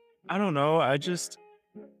 I don't know.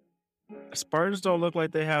 Spartans don't look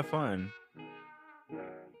like they have fun.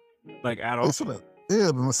 Like, at all. Yeah,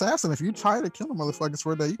 an assassin, if you try to kill a motherfuckers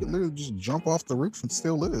for that, you can literally just jump off the roof and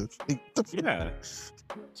still live. Yeah.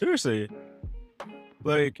 Seriously.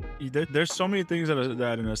 Like, there's so many things that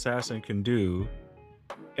an assassin can do.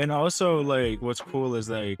 And also, like, what's cool is,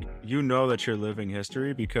 like, you know that you're living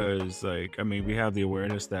history because, like, I mean, we have the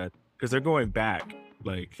awareness that, because they're going back,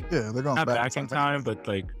 like, yeah, they're going not back in time, but,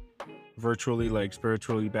 like, virtually, like,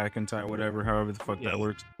 spiritually back in time, whatever, however the fuck that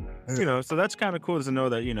works. Yeah. You know, so that's kind of cool to know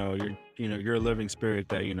that, you're a living spirit,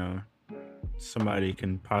 that, somebody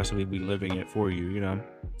can possibly be living it for you,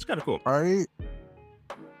 it's kind of cool. All right.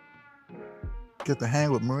 Get to hang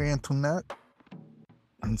with Marie Antoinette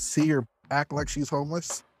and see her act like she's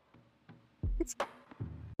homeless.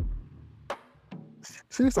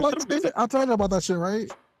 She was like, I told you about that shit,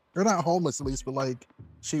 right? They're not homeless, at least, but like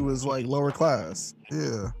she was like lower class.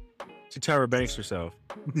 Yeah. She Tyra Banks herself.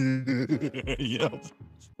 Yep.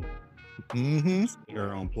 Mm-hmm.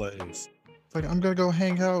 Her own place. It's like, I'm gonna go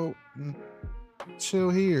hang out and chill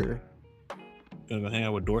here. Gonna go hang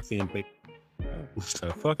out with Dorothy and Big.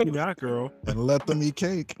 So fuck you not, girl. And let them eat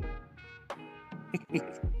cake.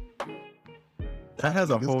 That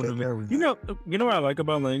has a whole new. You know what I like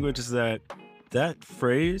about language is that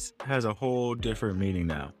phrase has a whole different meaning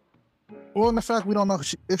now. Well, in the fact we don't know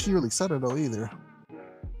if she really said it though either.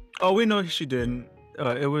 Oh, we know she didn't.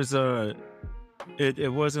 It was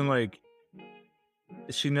it wasn't like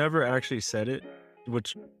she never actually said it,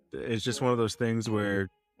 which is just one of those things where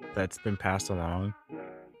that's been passed along.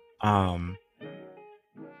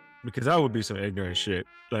 Because that would be some ignorant shit.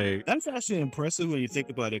 Like, that's actually impressive when you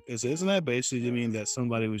think about it, because isn't that basically mean that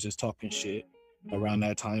somebody was just talking shit around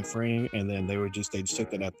that time frame, and then they just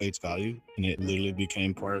took that at face value, and it literally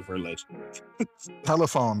became part of her legend.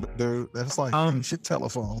 Telephone, dude. That's like shit.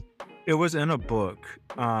 Telephone. It was in a book.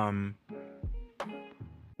 Like,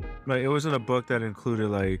 it was in a book that included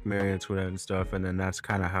like Marie Antoinette and stuff, and then that's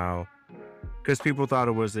kind of how, because people thought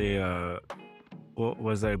it was a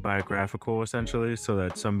biographical, essentially, so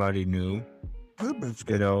that somebody knew,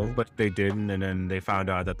 but they didn't, and then they found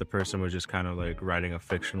out that the person was just kind of like writing a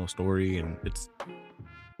fictional story, and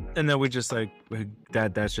then we just like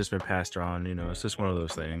that's just been passed on, it's just one of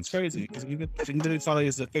those things. It's crazy, because even if you thought it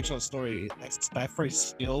was a fictional story, that phrase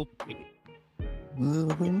still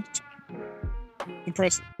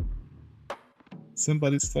impressive.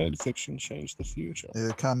 Somebody's fan fiction changed the future.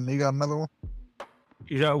 Yeah, you got another one?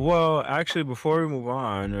 Yeah, well, actually, before we move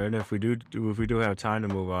on, and if we do have time to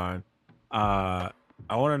move on, I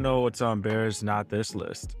want to know what's on Bear's Not This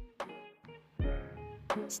list.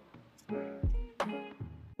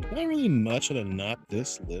 Not really much on a Not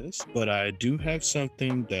This list, but I do have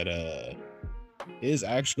something that is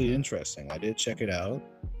actually interesting. I did check it out.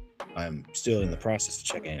 I'm still in the process of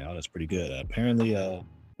checking it out. It's pretty good. Apparently,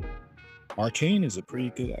 Arcane is a pretty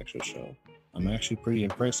good actual show. I'm actually pretty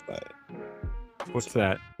impressed by it. What's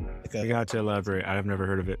that? You got to elaborate. I've never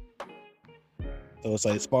heard of it. So it's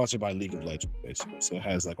like sponsored by League of Legends, basically. So it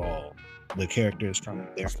has like all the characters from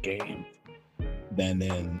their game,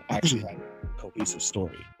 then actually like a cohesive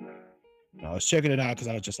story. I was checking it out because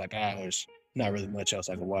I was just like, there's not really much else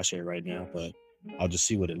I can watch here right now, but I'll just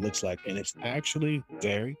see what it looks like. And it's actually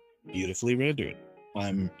very beautifully rendered.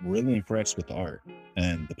 I'm really impressed with the art,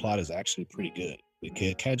 and the plot is actually pretty good.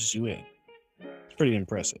 It catches you in. It's pretty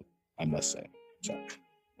impressive, I must say. So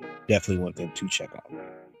definitely one thing to check out.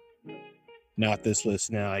 Not this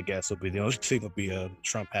list now, I guess, will be the only thing will be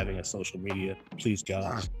Trump having a social media. Please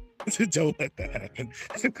God. Don't let that happen.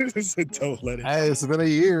 Don't let it. Hey, it's been a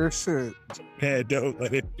year. Shit. Man, don't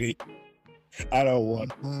let it be. I don't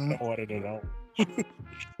want it at all.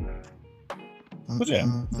 But yeah,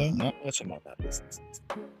 so not much about that business.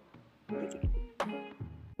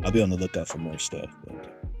 I'll be on the lookout for more stuff.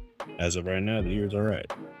 But as of right now, the year's all right.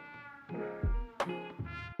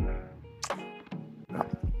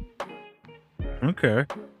 Okay.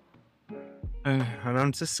 And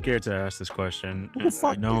I'm just scared to ask this question.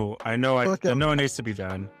 I know it needs to be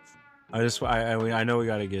done. I know we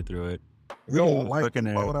got to get through it. Looking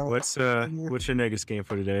at what's your niggas game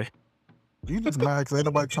for today? You just mad because ain't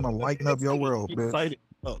nobody trying to lighten up your world, bitch.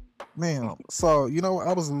 Man, so you know,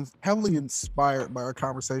 I was heavily inspired by our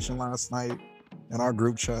conversation last night in our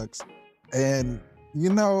group chats, and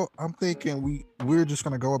you know, I'm thinking we're just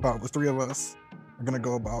gonna go about, the three of us are gonna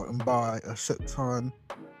go about and buy a shit ton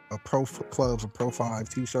of Pro Clubs and Pro 5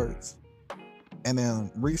 t-shirts, and then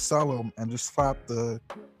resell them and just slap the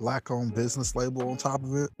Black-owned business label on top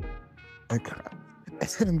of it,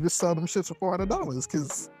 and just sell them shits for $400.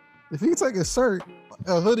 Because if you take a shirt,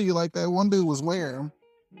 a hoodie like that one dude was wearing,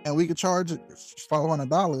 and we could charge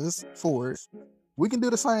 $500 for it, we can do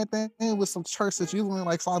the same thing with some shirts that's usually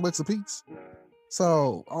like $5 a piece.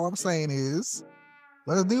 So all I'm saying is,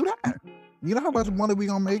 let's do that. You know how much money we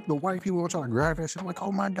gonna make? The white people are trying to grab that shit like,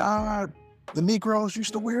 oh my God, the Negroes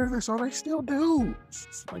used to wear this, or they still do.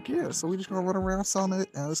 It's like, yeah, so we just gonna run around selling it,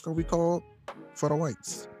 and it's gonna be called For the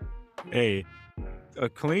Whites. Hey, a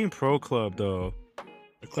clean Pro Club though.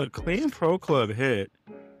 A clean Pro Club hit.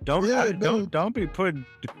 Don't be putting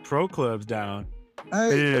Pro Clubs down. Hey,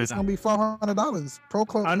 it's gonna be $400. Pro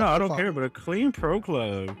Club. I know, I don't care, but a clean Pro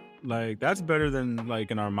Club, like, that's better than like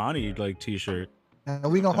an Armani like t-shirt.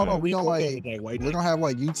 And we gonna hold on. We gonna we're gonna have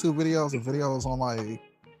like YouTube videos and videos on like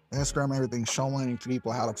Instagram and everything showing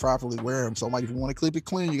people how to properly wear them. So like, if you want to keep it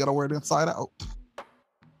clean, you gotta wear it inside out.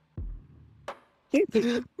 You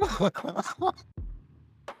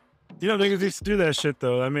know, niggas used to do that shit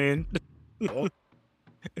though. I mean,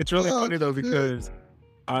 it's really funny though, because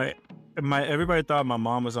everybody thought my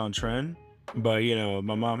mom was on trend, but you know,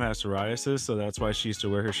 my mom has psoriasis, so that's why she used to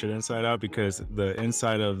wear her shit inside out, because the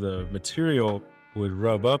inside of the material would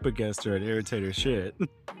rub up against her and irritate her shit.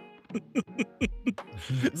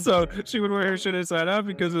 So she would wear her shit inside out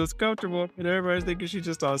because it was comfortable, and everybody's thinking she's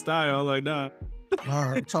just on style. Like, nah. All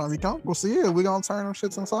right, trying to be comfortable. So yeah, we gonna turn them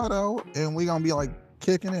shits inside out, and we gonna be like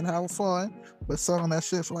kicking and having fun, but selling that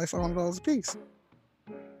shit for like $500 a piece.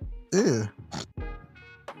 Yeah.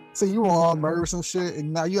 So you were all nervous and shit,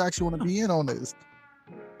 and now you actually want to be in on this.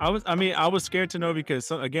 I was scared to know,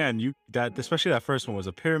 because again, especially that first one was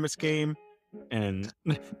a pyramid scheme, and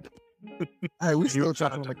hey, we still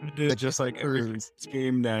trying to like just like every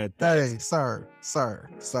scheme that. Hey, sir.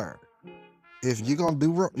 If you gonna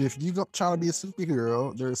try to be a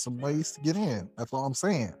superhero, there's some ways to get in. That's all I'm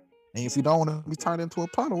saying. And if you don't want to be turned into a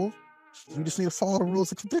puddle, you just need to follow the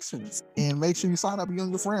rules and conditions, and make sure you sign up you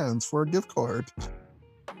and your friends for a gift card.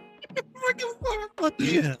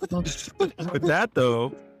 Yeah. With that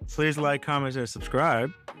though, please like, comment, and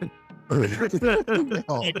subscribe.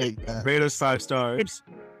 Rate us 5 stars.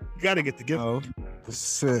 You gotta get the gift.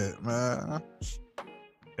 Shit, man.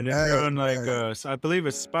 And if you're on I believe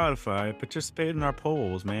it's Spotify, participate in our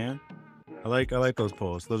polls, man. I like those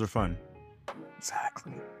polls. Those are fun.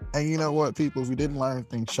 Exactly. And you know what, people? If you didn't learn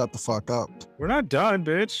anything, shut the fuck up. We're not done,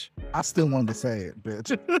 bitch. I still wanted to say it,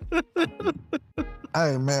 bitch.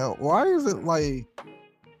 Hey, man, why is it like...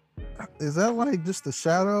 Is that like just a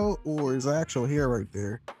shadow, or is actual hair right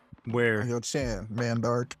there? Where? On your chin, man,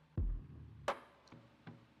 dark.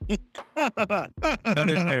 That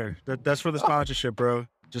is hair. That's for the sponsorship, bro.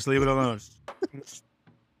 Just leave it alone.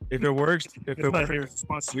 If it works, we're gonna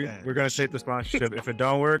take the sponsorship. If it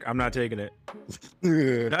don't work, I'm not taking it.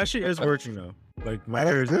 Yeah. That shit is working though. Like, my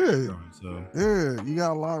hair is good. So Yeah, you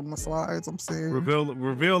got a lot of my slides. I'm saying.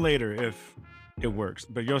 Reveal later if it works,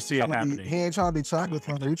 but you'll see it happening. He ain't trying to be chocolate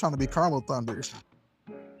thunder. He's trying to be caramel thunder.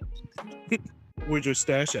 Where's your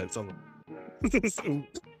stash at? Someone. It's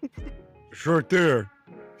right there.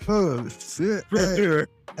 Oh shit. Right there.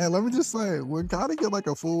 And let me just say, when Gotti get like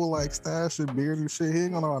a full like stash and beard and shit, he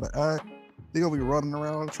ain't gonna know how to act. He gonna be running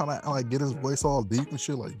around trying to like get his voice all deep and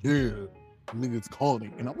shit, like, yeah, niggas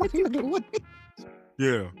calling. And I'm like, what?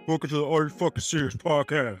 Yeah, welcome to the Are You Fucking Serious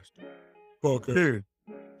podcast. Fuck it.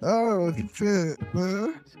 Oh shit,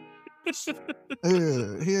 man.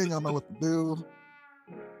 Yeah, he ain't gonna know what to do.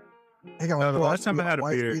 He gonna No, the throw last out time I had a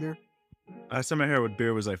white beer, beater. last time I had with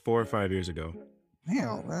beer was like 4 or 5 years ago.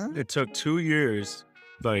 Damn, man. It took 2 years,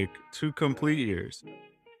 like 2 complete years,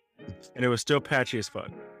 and it was still patchy as fuck.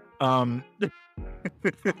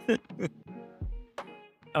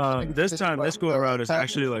 This time, this go around is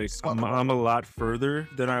actually like I'm a lot further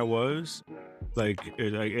than I was. Like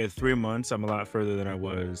at 3 months, I'm a lot further than I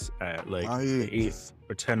was at like the 8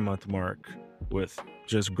 or 10 month mark with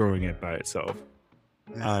just growing it by itself.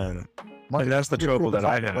 Like that's the trouble that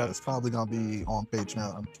I have. It's probably gonna be on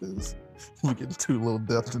Patreon because we get too little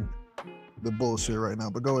depth in the bullshit right now.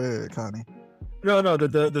 But go ahead, Connie. No.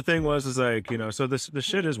 The thing is like, you know, so the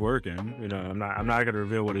shit is working. You know, I'm not gonna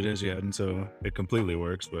reveal what it is yet until it completely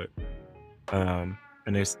works. But and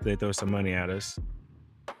they throw some money at us.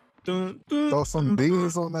 Throw some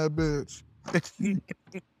beans on that bitch.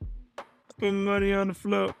 Put money on the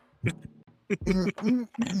floor.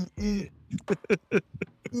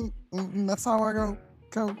 That's how I go.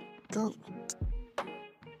 Go.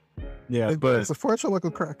 Yeah, but support your local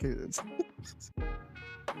crackheads.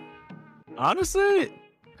 Honestly,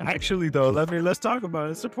 actually though, let's talk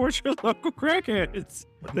about it. Support your local crackheads.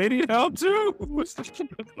 They need help too. What's the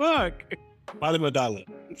fuck? Buy them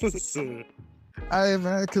 $1. Hey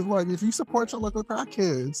man, because like if you support your local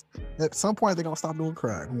crackheads, at some point they're gonna stop doing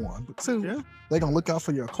crack. 1, but 2, they're gonna look out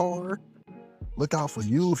for your car, look out for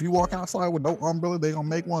you. If you walk outside with no umbrella, they're gonna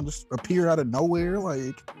make one just appear out of nowhere.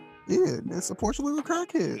 Like, yeah, man, support your little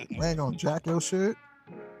crackhead. They ain't gonna jack your shit.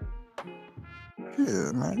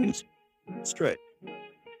 Yeah, man. Straight.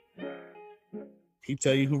 He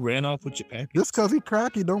tell you who ran off with your package. Just cause he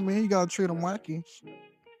cracky don't mean you gotta treat him wacky.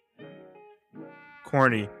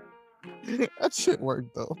 Corny. That shit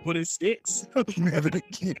worked though. Put it sticks.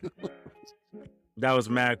 That was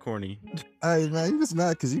mad corny. Hey man, you just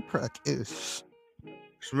mad cause you crack-ish.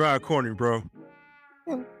 It's mad corny, bro.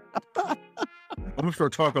 I'm gonna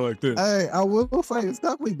start talking like this. Hey, I will say it's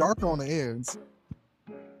definitely dark on the ends.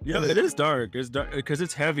 Yeah, it is dark. It's dark because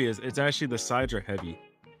it's heavy. It's actually the sides are heavy,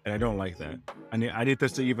 and I don't like that. I need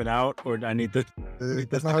this to even out, or I need this.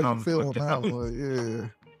 That's not how you feel now, but yeah.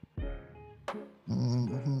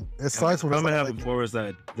 Mm-hmm. It's nice. What I'm gonna have before was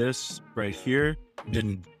that this right here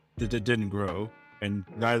didn't grow, and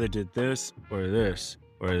neither did this or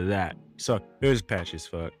that. So it was patchy as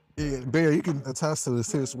fuck. Yeah, Bear, you can attest to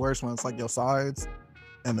this too. It's worse when it's like your sides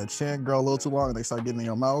and the chin grow a little too long and they start getting in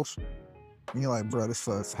your mouth. And you're like, bro, this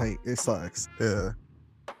sucks. Hey, it sucks. Yeah.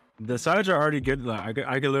 The sides are already good. Like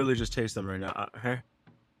I can literally just taste them right now.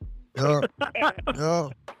 Yeah.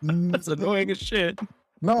 It's annoying as shit.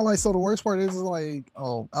 No, like, so the worst part is like,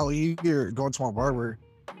 here going to my barber,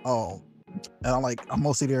 and I'm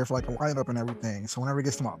mostly there for like a lineup and everything. So whenever it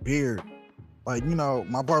gets to my beard, like, you know,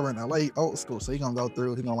 my barber in LA, old school, so he gonna go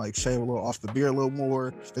through, he gonna like shave a little off the beard a little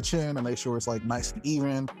more, the chin, and make sure it's like nice and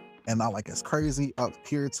even, and not like as crazy up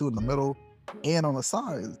here too in the middle and on the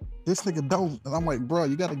sides. This nigga don't, and I'm like, bro,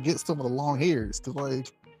 you gotta get some of the long hairs, cause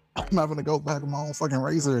like, I'm not gonna go back with my own fucking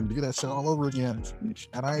razor and do that shit all over again.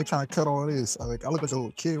 And I ain't trying to cut all this. I look like a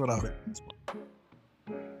little kid without it.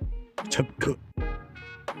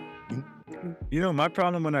 You know, my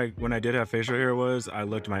problem when I did have facial hair was I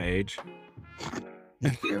looked my age.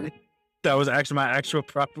 That was actually my actual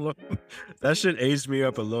problem. That shit aged me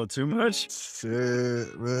up a little too much.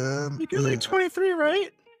 Shit, man. You're like 23, right?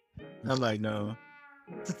 I'm like, no.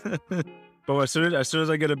 But as soon as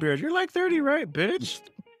I get a beard, you're like 30, right, bitch?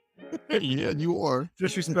 Yeah, you are.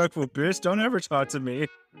 Disrespectful bitch. Don't ever talk to me.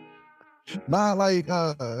 Nah, like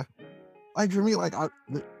for me, like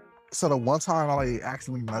so the one time I like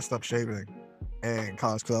accidentally messed up shaving and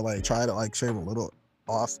cause I like tried to like shave a little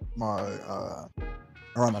off my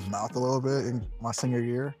around the mouth a little bit in my senior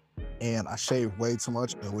year, and I shaved way too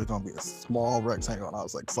much. It was gonna be a small rectangle, and I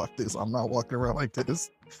was like, fuck this, I'm not walking around like this.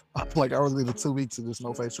 I'm like, I was leaving 2 weeks and there's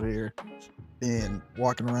no facial hair and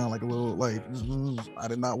walking around like a little like I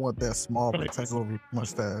did not want that small rectangle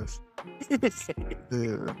mustache. Yeah,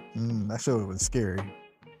 that shit was scary.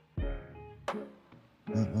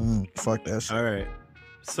 Fuck that shit. All right,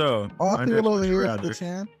 so I feel over here at the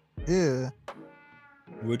chin. Yeah.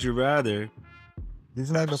 Would you rather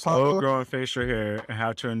have slow growing facial hair and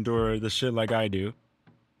have to endure the shit like I do?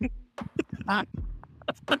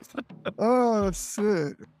 Oh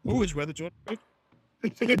shit! Who would you rather, Jordan?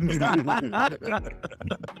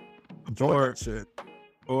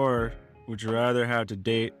 Or would you rather have to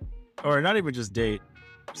date, or not even just date?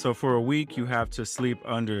 So for a week you have to sleep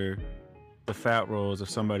under the fat rolls of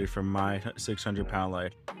somebody from My 600-Pound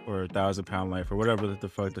Life or 1,000-Pound Life or whatever the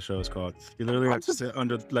fuck the show is called. You literally have to sit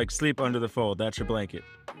under, like, sleep under the fold. That's your blanket.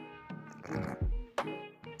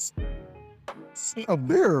 A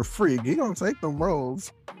beer freak. You don't take them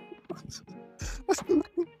rolls.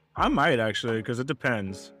 I might actually, because it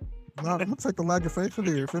depends. No, I'm gonna take the Lagerfeld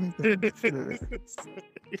here. If anything,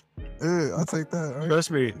 yeah, I'll take that.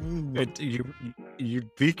 Trust me, you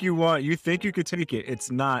think you could take it. It's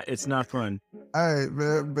not fun. All right,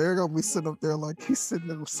 man. Bear gonna be sitting up there like he's sitting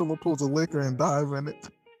in swimming pools of liquor and dive in it.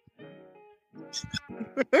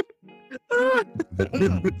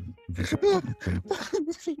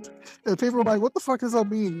 And people are like, what the fuck does that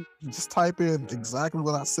mean? You just type in exactly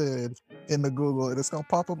what I said in the Google and it's gonna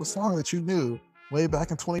pop up a song that you knew way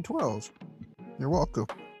back in 2012. You're welcome.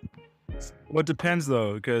 Well, it depends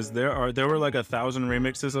though, because there were like 1,000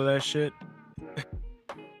 remixes of that shit.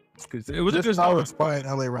 Because it was a good song. By an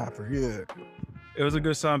LA rapper, yeah. It was a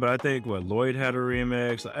good song, but I think Lloyd had a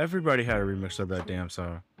remix. Everybody had a remix of that damn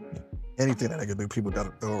song. Anything that I could do, people got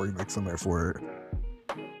to throw a remix in there for it.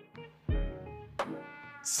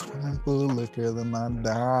 Swimming pool liquor, then I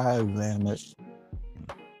dive in it.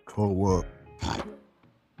 Cold up.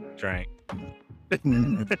 Drank.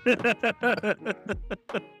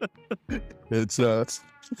 It sucks.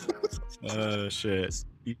 Shit.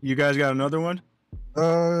 You guys got another one?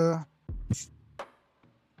 All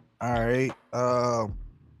right.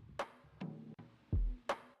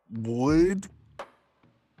 Would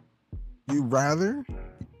you rather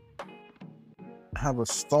have a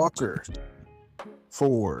stalker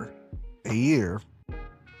for a year?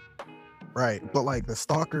 Right, but like the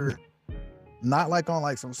stalker, not like on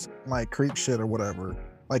like some like creep shit or whatever.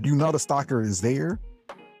 Like, you know, the stalker is there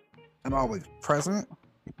and always present.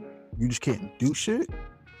 You just can't do shit.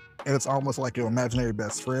 And it's almost like your imaginary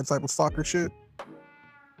best friend type of stalker shit.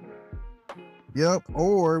 Yep.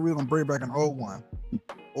 Or we're gonna bring back an old one.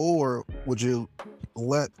 Or would you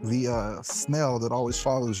let the snail that always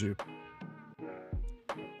follows you?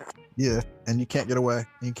 Yeah, and you can't get away.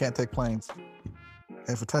 And you can't take planes. And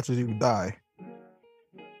if it touches you, you die.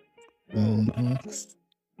 Mm-hmm.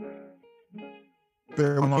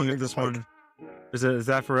 How long is this one? Is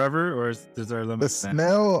that forever, or is there a limit? The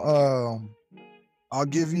snail, I'll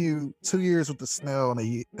give you 2 years with the snail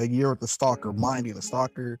and a year with the stalker. Mind you, the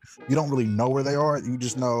stalker, you don't really know where they are. You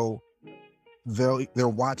just know they're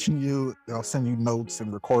watching you. They'll send you notes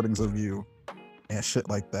and recordings of you and shit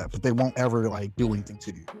like that. But they won't ever like do anything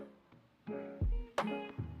to you.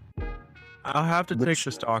 I'll have to take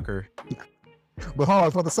the stalker. But hold on, I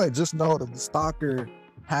was about to say, just know that the stalker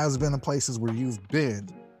has been in places where you've been,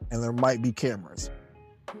 and there might be cameras.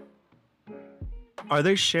 Are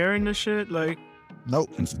they sharing the shit? Like, nope,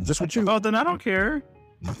 just with you. Oh, then I don't care.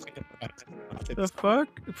 The fuck?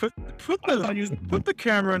 Put the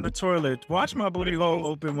camera in the toilet. Watch my booty hole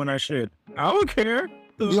open when I shit. I don't care.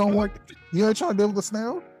 You ain't trying to deal with the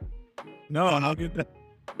snail? No, I'll get that.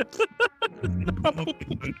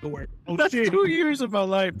 That's 2 years of my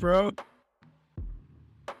life, bro.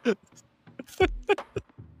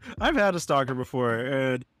 I've had a stalker before,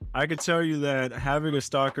 and I can tell you that having a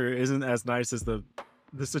stalker isn't as nice as the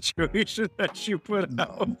situation that you put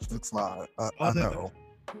out. No, it's not. I know.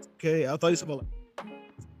 Okay, I thought you said about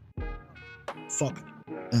fuck.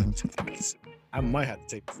 I might have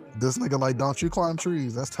to take this nigga like, don't you climb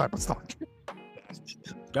trees? That's type of stalker.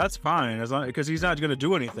 That's fine, as long because he's not gonna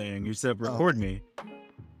do anything except record me.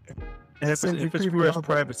 And if it's for his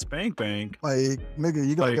private spank bank, like, nigga,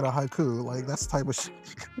 you gotta get a haiku. Like, that's the type of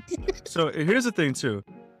shit. So here's the thing too.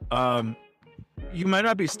 You might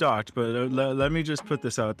not be stalked, but let me just put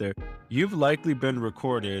this out there. You've likely been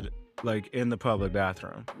recorded like in the public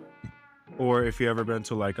bathroom, or if you ever been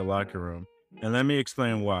to like a locker room. And let me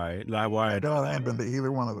explain why. Why I haven't been to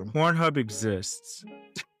either one of them. Pornhub exists.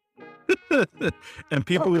 And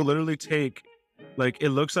people will literally take, like, it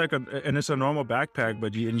looks like and it's a normal backpack,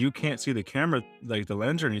 but you can't see the camera, like the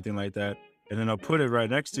lens or anything like that. And then I'll put it right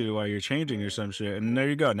next to you while you're changing or some shit. And there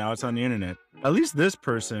you go. Now it's on the internet. At least this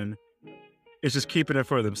person is just keeping it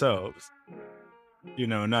for themselves. You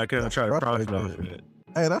know, not gonna try to profit off of it.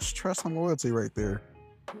 Hey, that's trust and loyalty right there.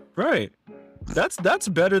 Right. That's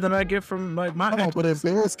better than I get from my. But in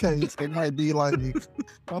Bear's case, it might be like,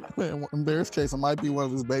 in Bear's case, it might be one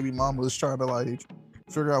of his baby mamas trying to like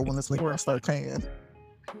figure out when this nigga start paying.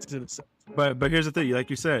 But here's the thing,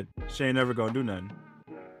 like you said, she ain't never gonna do nothing.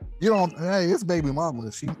 You don't. Hey, it's baby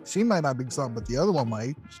mama. She might not be something, but the other one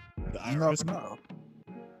might. You never know.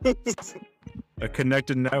 A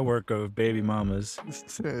connected network of baby mamas.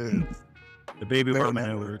 The baby mama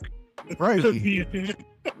network. Right.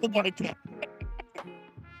 Oh my god.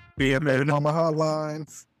 BMN. Mama hotline.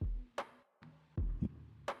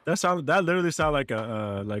 That literally sound like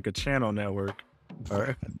a channel network. All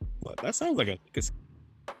right. Well, that sounds like it's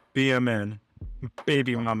BMN,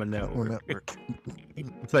 Baby Mama Network.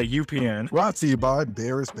 It's like UPN. Brought to you by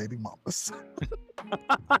Bears Baby Mamas.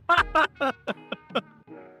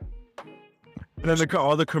 And then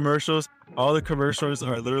all the commercials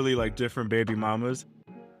are literally like different baby mamas.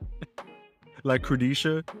 Like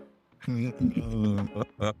Khadisha.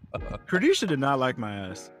 Khadisha did not like my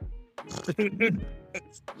ass. Hey,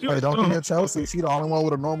 don't forget Chelsea. She the only one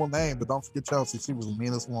with a normal name, but don't forget Chelsea. She was the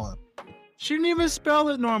meanest one. She didn't even spell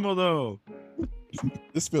it normal though.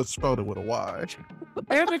 This feels spelled it with a Y.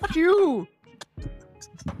 And a Q.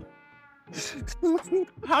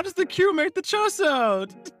 How does the Q make the ch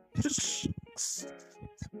sound?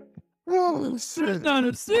 Oh shit! There's not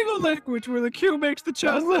a single language where the Q makes the ch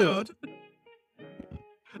sound.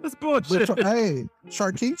 That's bullshit. But, hey,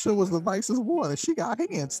 Sharkeisha was the nicest one, and she got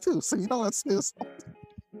hands too. So you know that's this.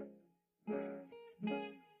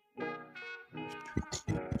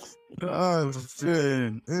 Oh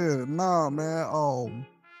shit! Yeah, nah, man.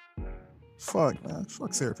 Fuck, man.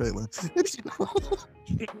 Fuck Sarah Palin.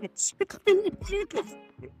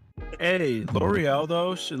 Hey, L'Oreal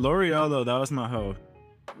though, that was my hoe.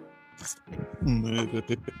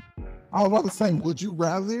 I was about to say, would you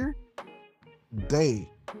rather date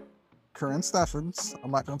Corinne Steffens? I'm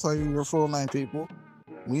not gonna tell you your full name, people.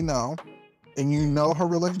 We know, and you know her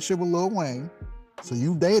relationship with Lil Wayne, so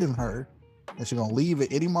you dating her, and she's gonna leave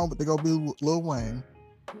at any moment to go be Lil Wayne,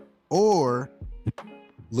 or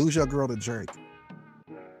lose your girl to Drake.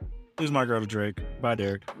 Lose my girl to Drake. Bye,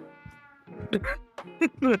 Derek.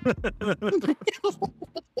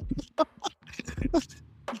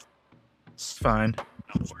 Fine.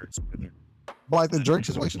 But like the Drake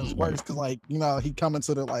situation is worse because, like, you know, he come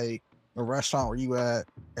into the restaurant where you at,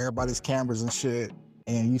 everybody's cameras and shit,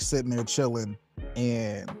 and you sitting there chilling,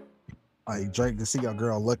 and like Drake can see your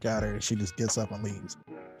girl look at her and she just gets up and leaves,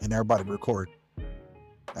 and everybody record.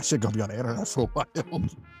 That shit gonna be on the internet for a while.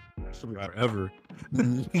 Should be forever.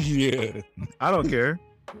 Yeah, I don't care.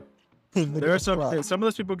 There are some of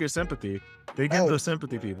those people get sympathy. They get those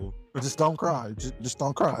sympathy people. Just don't cry. Just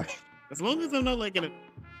don't cry. As long as I'm not like in a.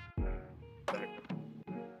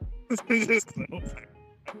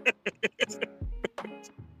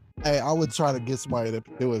 Hey, I would try to get somebody to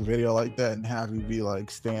do a video like that and have you be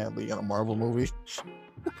like Stan Lee in a Marvel movie.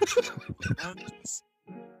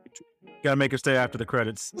 Gotta make her stay after the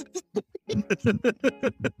credits.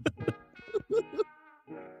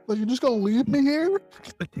 Like, you just gonna leave me here?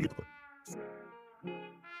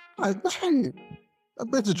 I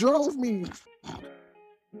bitch drove me.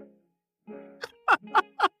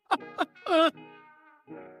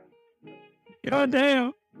 God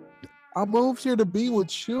damn. I moved here to be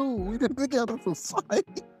with you. We been together for 5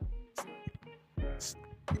 years.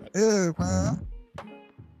 Yeah, man.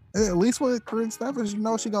 Yeah, at least with Corinne Steffens, you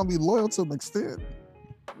know she gonna be loyal to an extent.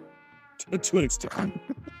 To an extent.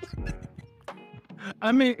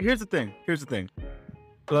 I mean, here's the thing.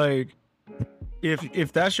 Like,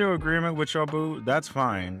 if that's your agreement with your boo, that's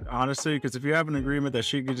fine, honestly. Because if you have an agreement that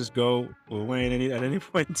she could just go away at any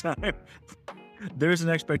point in time, there's an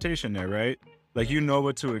expectation there, right? Like, you know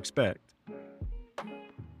what to expect.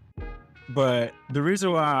 But the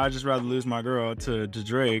reason why I just rather lose my girl to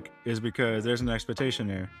Drake is because there's an expectation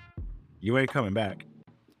there. You ain't coming back.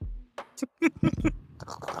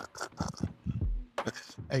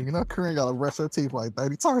 Hey, you know Corinne gotta brush her teeth like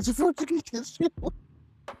 30 times before she can kiss you.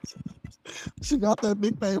 She got that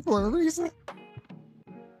nickname for a reason.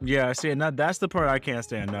 Yeah, see, and that's the part I can't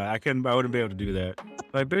stand. No, I wouldn't be able to do that.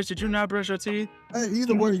 Like, bitch, did you not brush your teeth? Hey,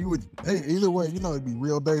 either way, you know it'd be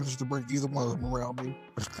real dangerous to bring either one of them around me.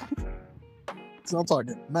 So I'm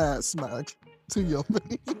talking mad smack to your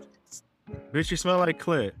face. Bitch, you smell like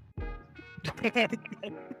clit.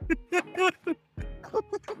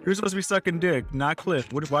 You're supposed to be sucking dick, not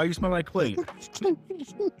clit. Why you smell like clit?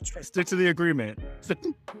 Stick to the agreement.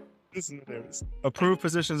 Approved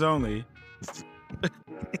positions only.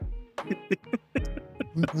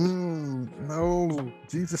 No,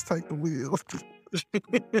 Jesus, take the wheel.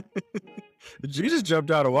 Jesus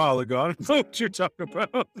jumped out a while ago. I don't know what you're talking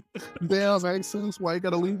about. Damn, Jesus, why you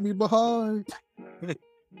gotta leave me behind?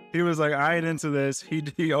 He was like, I ain't into this.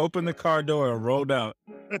 He opened the car door and rolled out.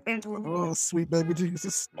 Oh, sweet baby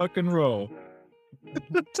Jesus. Fucking roll.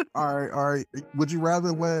 All right. Would you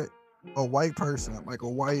rather let a white person, like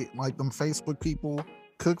them Facebook people,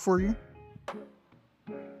 cook for you?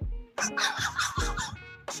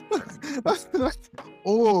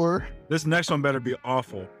 Or this next one better be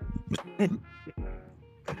awful.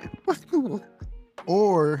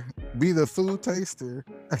 or be the food taster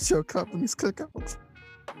at your company's cookouts.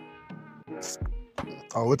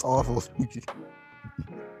 Oh, it's awful.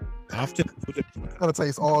 After Gotta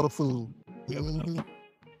taste all the food.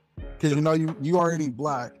 Because you know you already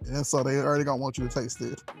black, and so they already gonna want you to taste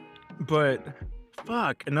it. But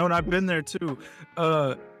fuck, no, and I've been there too.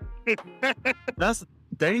 That's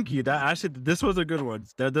thank you. That actually, this was a good one.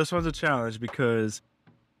 This was a challenge because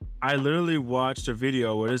I literally watched a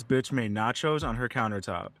video where this bitch made nachos on her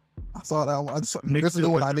countertop. I saw that one. This is the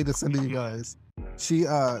one I need to send to you guys. She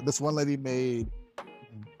this one lady made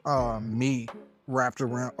meat wrapped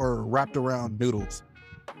around noodles,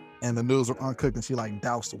 and the noodles were uncooked, and she like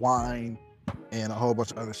doused wine and a whole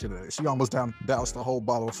bunch of other shit in it. She almost doused a whole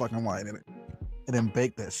bottle of fucking wine in it, and then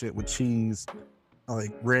baked that shit with cheese,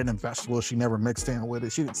 like random vegetables she never mixed in with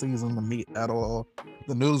it. She didn't season the meat at all.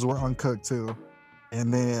 The noodles were uncooked too,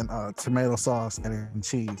 and then tomato sauce and then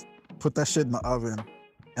cheese. Put that shit in the oven,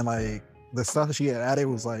 and like the stuff that she had added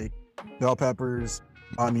was like bell peppers,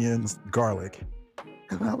 onions, garlic.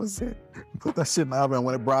 And that was it. Put that shit in the oven.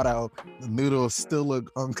 When it brought out, the noodles still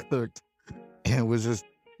looked uncooked and was just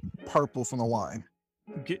purple from the wine.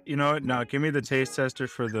 You know what? Now give me the taste tester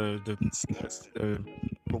for the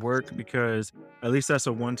work, because at least that's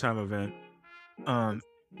a one-time event. But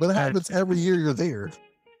it happens every year you're there.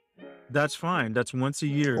 That's fine. That's once a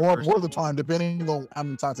year. Or more of the time, depending on how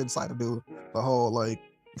many times they decide to do the whole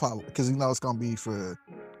because you know it's gonna be for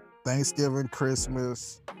Thanksgiving,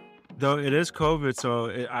 Christmas. Though it is COVID,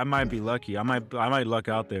 so I might be lucky. I might luck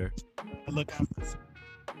out there. look out.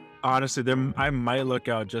 Honestly, I might look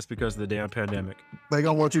out just because of the damn pandemic. They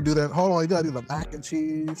gonna want you to do that. Hold on, you gotta do the mac and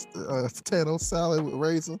cheese, potato salad with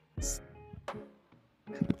raisins.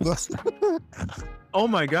 Oh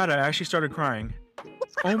my god, I actually started crying.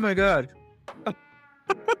 Oh my god.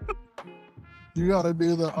 You gotta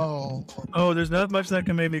do the Oh, there's not much that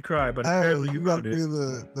can make me cry, but apparently you gotta do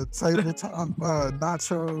the tabletop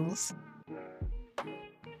nachos.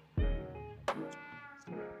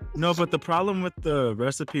 No, but the problem with the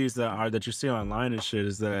recipes that you see online and shit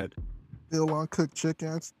is that Still uncooked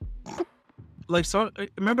chickens. like, so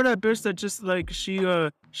remember that bitch that just like she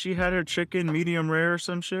had her chicken medium rare or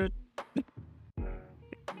some shit?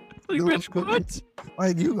 Like, bitch, what?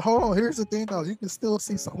 Like hold on, here's the thing though, you can still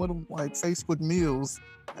see some of them like Facebook meals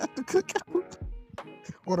at the cookout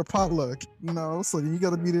or the potluck, you know, so you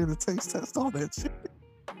gotta be there to taste test all that shit.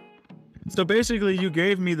 So basically you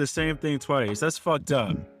gave me the same thing twice. That's fucked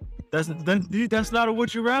up. That's not a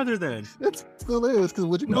would you rather then. It still is, because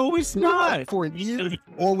would you No, it's not. For a year,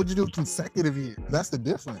 or would you do consecutive years? That's the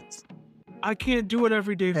difference. I can't do it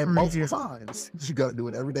every day for And a multiple year. times, you gotta do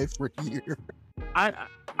it every day for a year.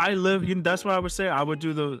 I live. That's why I would say I would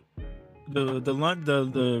do the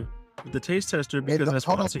taste tester, because that's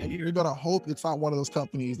once a year. You're gonna hope it's not one of those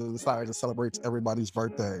companies that decides to celebrate everybody's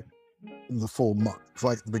birthday in the full month,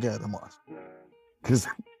 for like the beginning of the month. Because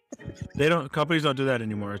companies don't do that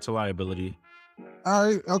anymore. It's a liability. all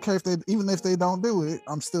right, okay, even if they don't do it,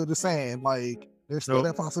 I'm still just saying, like, there's still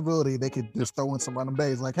that possibility they could just throw in some random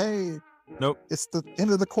days, like, hey, Nope. it's the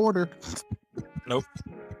end of the quarter. Nope.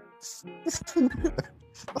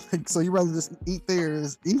 Like, so you rather just eat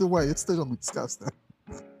theirs. Either way, it's still gonna be disgusting.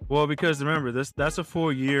 Well, because remember, that's a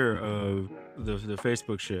full year of the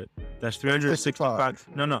Facebook shit. That's 365.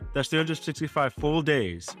 No, that's 365 full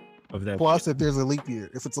days of that. Plus, if there's a leap year,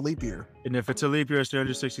 if it's a leap year, And if it's a leap year, it's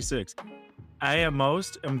 366. I at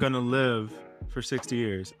most am gonna live for 60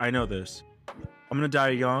 years. I know this. I'm gonna die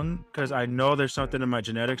young because I know there's something in my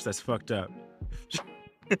genetics that's fucked up.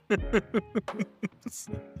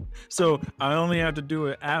 So I only have to do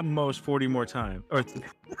it at most 40 more times or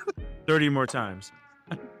 30 more times.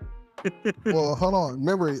 well, hold on.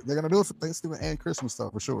 Remember, they're gonna do it for Thanksgiving and Christmas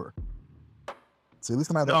stuff for sure. So at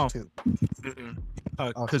least gonna have that too.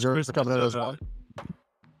 Because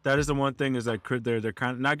that is the one thing, is that they're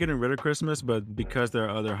kind of not getting rid of Christmas, but because there are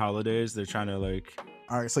other holidays, they're trying to like.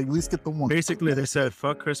 All right, so you at least get the one. Basically, they said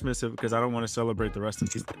fuck Christmas because I don't want to celebrate the rest of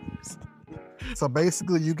these things. So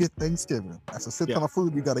basically, you get Thanksgiving. That's a ton of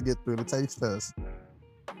food you got to get through the taste test,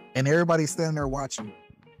 and everybody's standing there watching.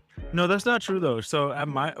 No, that's not true though. So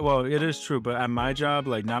it is true, but at my job,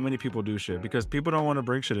 like, not many people do shit because people don't want to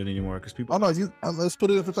bring shit in anymore. Because people. Oh no, let's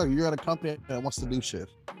put it in perspective. You're at a company that wants to do shit.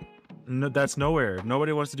 No, that's nowhere.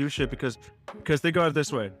 Nobody wants to do shit because they go out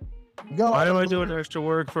this way. Why do I do extra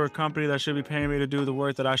work for a company that should be paying me to do the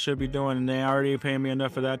work that I should be doing, and they already paying me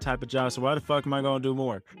enough for that type of job? So why the fuck am I gonna do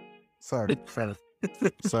more? Sir.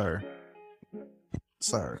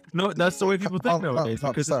 Sir. No, that's the way people think nowadays,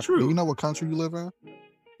 because it's true. Do you know what country you live in?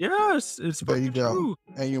 Yes, it's there you true.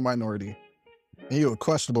 And you're a minority. And you're a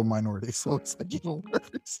questionable minority, so it's like even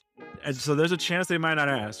worse. And so there's a chance they might not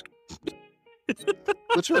ask.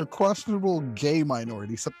 But you're a questionable gay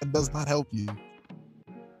minority, so it does not help you.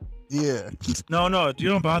 Yeah. No, you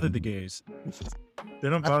don't bother the gays. They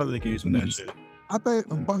don't bother the gays with that shit. I think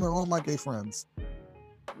I'm bugging all my gay friends.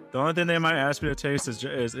 The only thing they might ask me to taste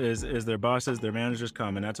is their bosses, their managers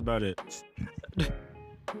come, and that's about it.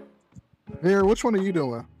 Here, which one are you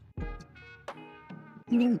doing?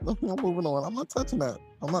 I'm moving on. I'm not touching that.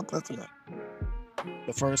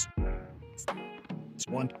 The first. It's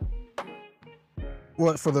one.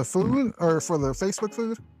 What, for the food or for the Facebook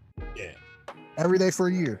food? Yeah. Every day for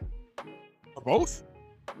a year. For both?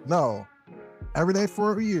 No. Every day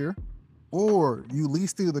for a year. Or you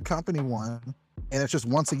lease through the company one, and it's just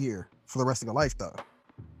once a year for the rest of your life, though.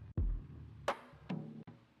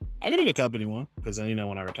 I'm gonna get company one because then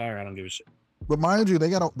when I retire, I don't give a shit. But mind you,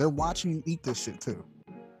 they're watching you eat this shit too.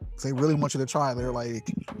 So they really want you to try. They're like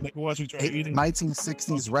Watch me try eating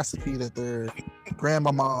 1960s recipe that their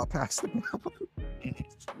grandmama passed them.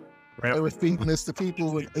 They were feeding this to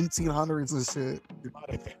people in 1800s and shit.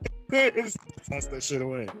 Pass that shit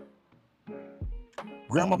away.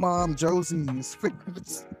 Grandma Mom Josie's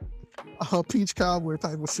peach cobbler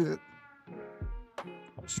type of shit.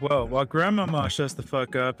 Well, while grandmama shuts the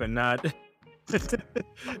fuck up and not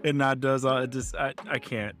does all it, just I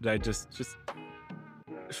can't. I just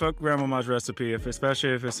fuck grandmama's recipe,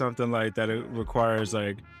 especially if it's something like that. It requires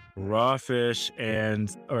like raw fish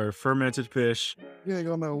or fermented fish. You ain't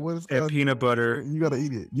gonna know what it's and peanut butter. You gotta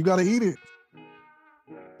eat it.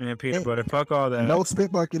 And peanut butter. Fuck all that. No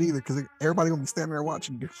spit bucket either, because everybody gonna be standing there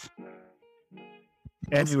watching you.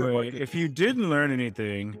 Anyway, if you didn't learn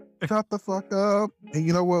anything, shut the fuck up. And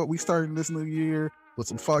you know what? We started this new year with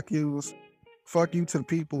some fuck yous. Fuck you to the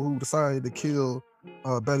people who decided to kill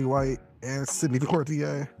Betty White and Sidney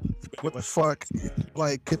Poitier. What the fuck?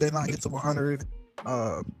 Like, could they not get to 100?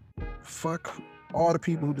 Fuck all the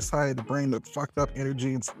people who decided to bring the fucked up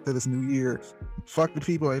energy into this new year. Fuck the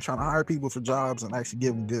people that are trying to hire people for jobs and actually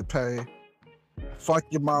give them good pay. Fuck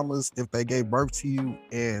your mamas if they gave birth to you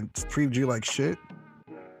and treated you like shit.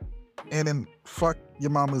 And then fuck your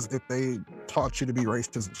mamas if they taught you to be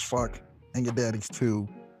racist as fuck, and your daddies too.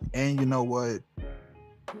 And you know what?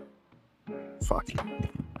 Fuck you.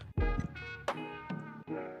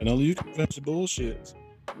 And only you can finish the bullshit.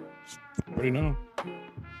 Already know.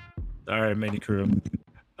 All right, Mini Crew.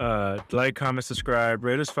 Like, comment, subscribe,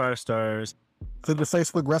 rate us 5 stars. Send the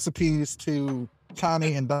Facebook recipes to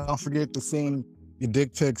Connie, and don't forget to send your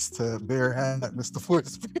dick pics to Bear at Mr.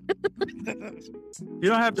 Force. You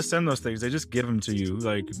don't have to send those things. They just give them to you.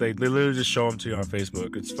 Like, they literally just show them to you on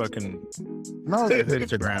Facebook. It's fucking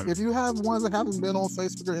Instagram. If you have ones that haven't been on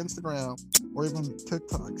Facebook or Instagram or even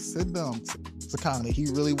TikTok, send them to Connie. He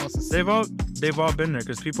really wants to see. They've all been there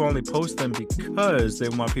because people only post them because they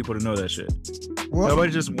want people to know that shit. Well,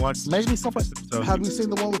 nobody just wants. Maybe something. Have you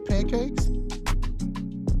seen the one with pancakes?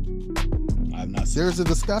 I've not seen. There's a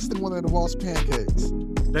disgusting one that involves pancakes.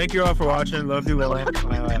 Thank you all for watching. Love you, Lily.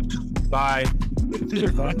 Bye.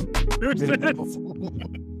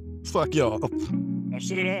 Fuck y'all. I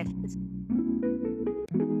should have.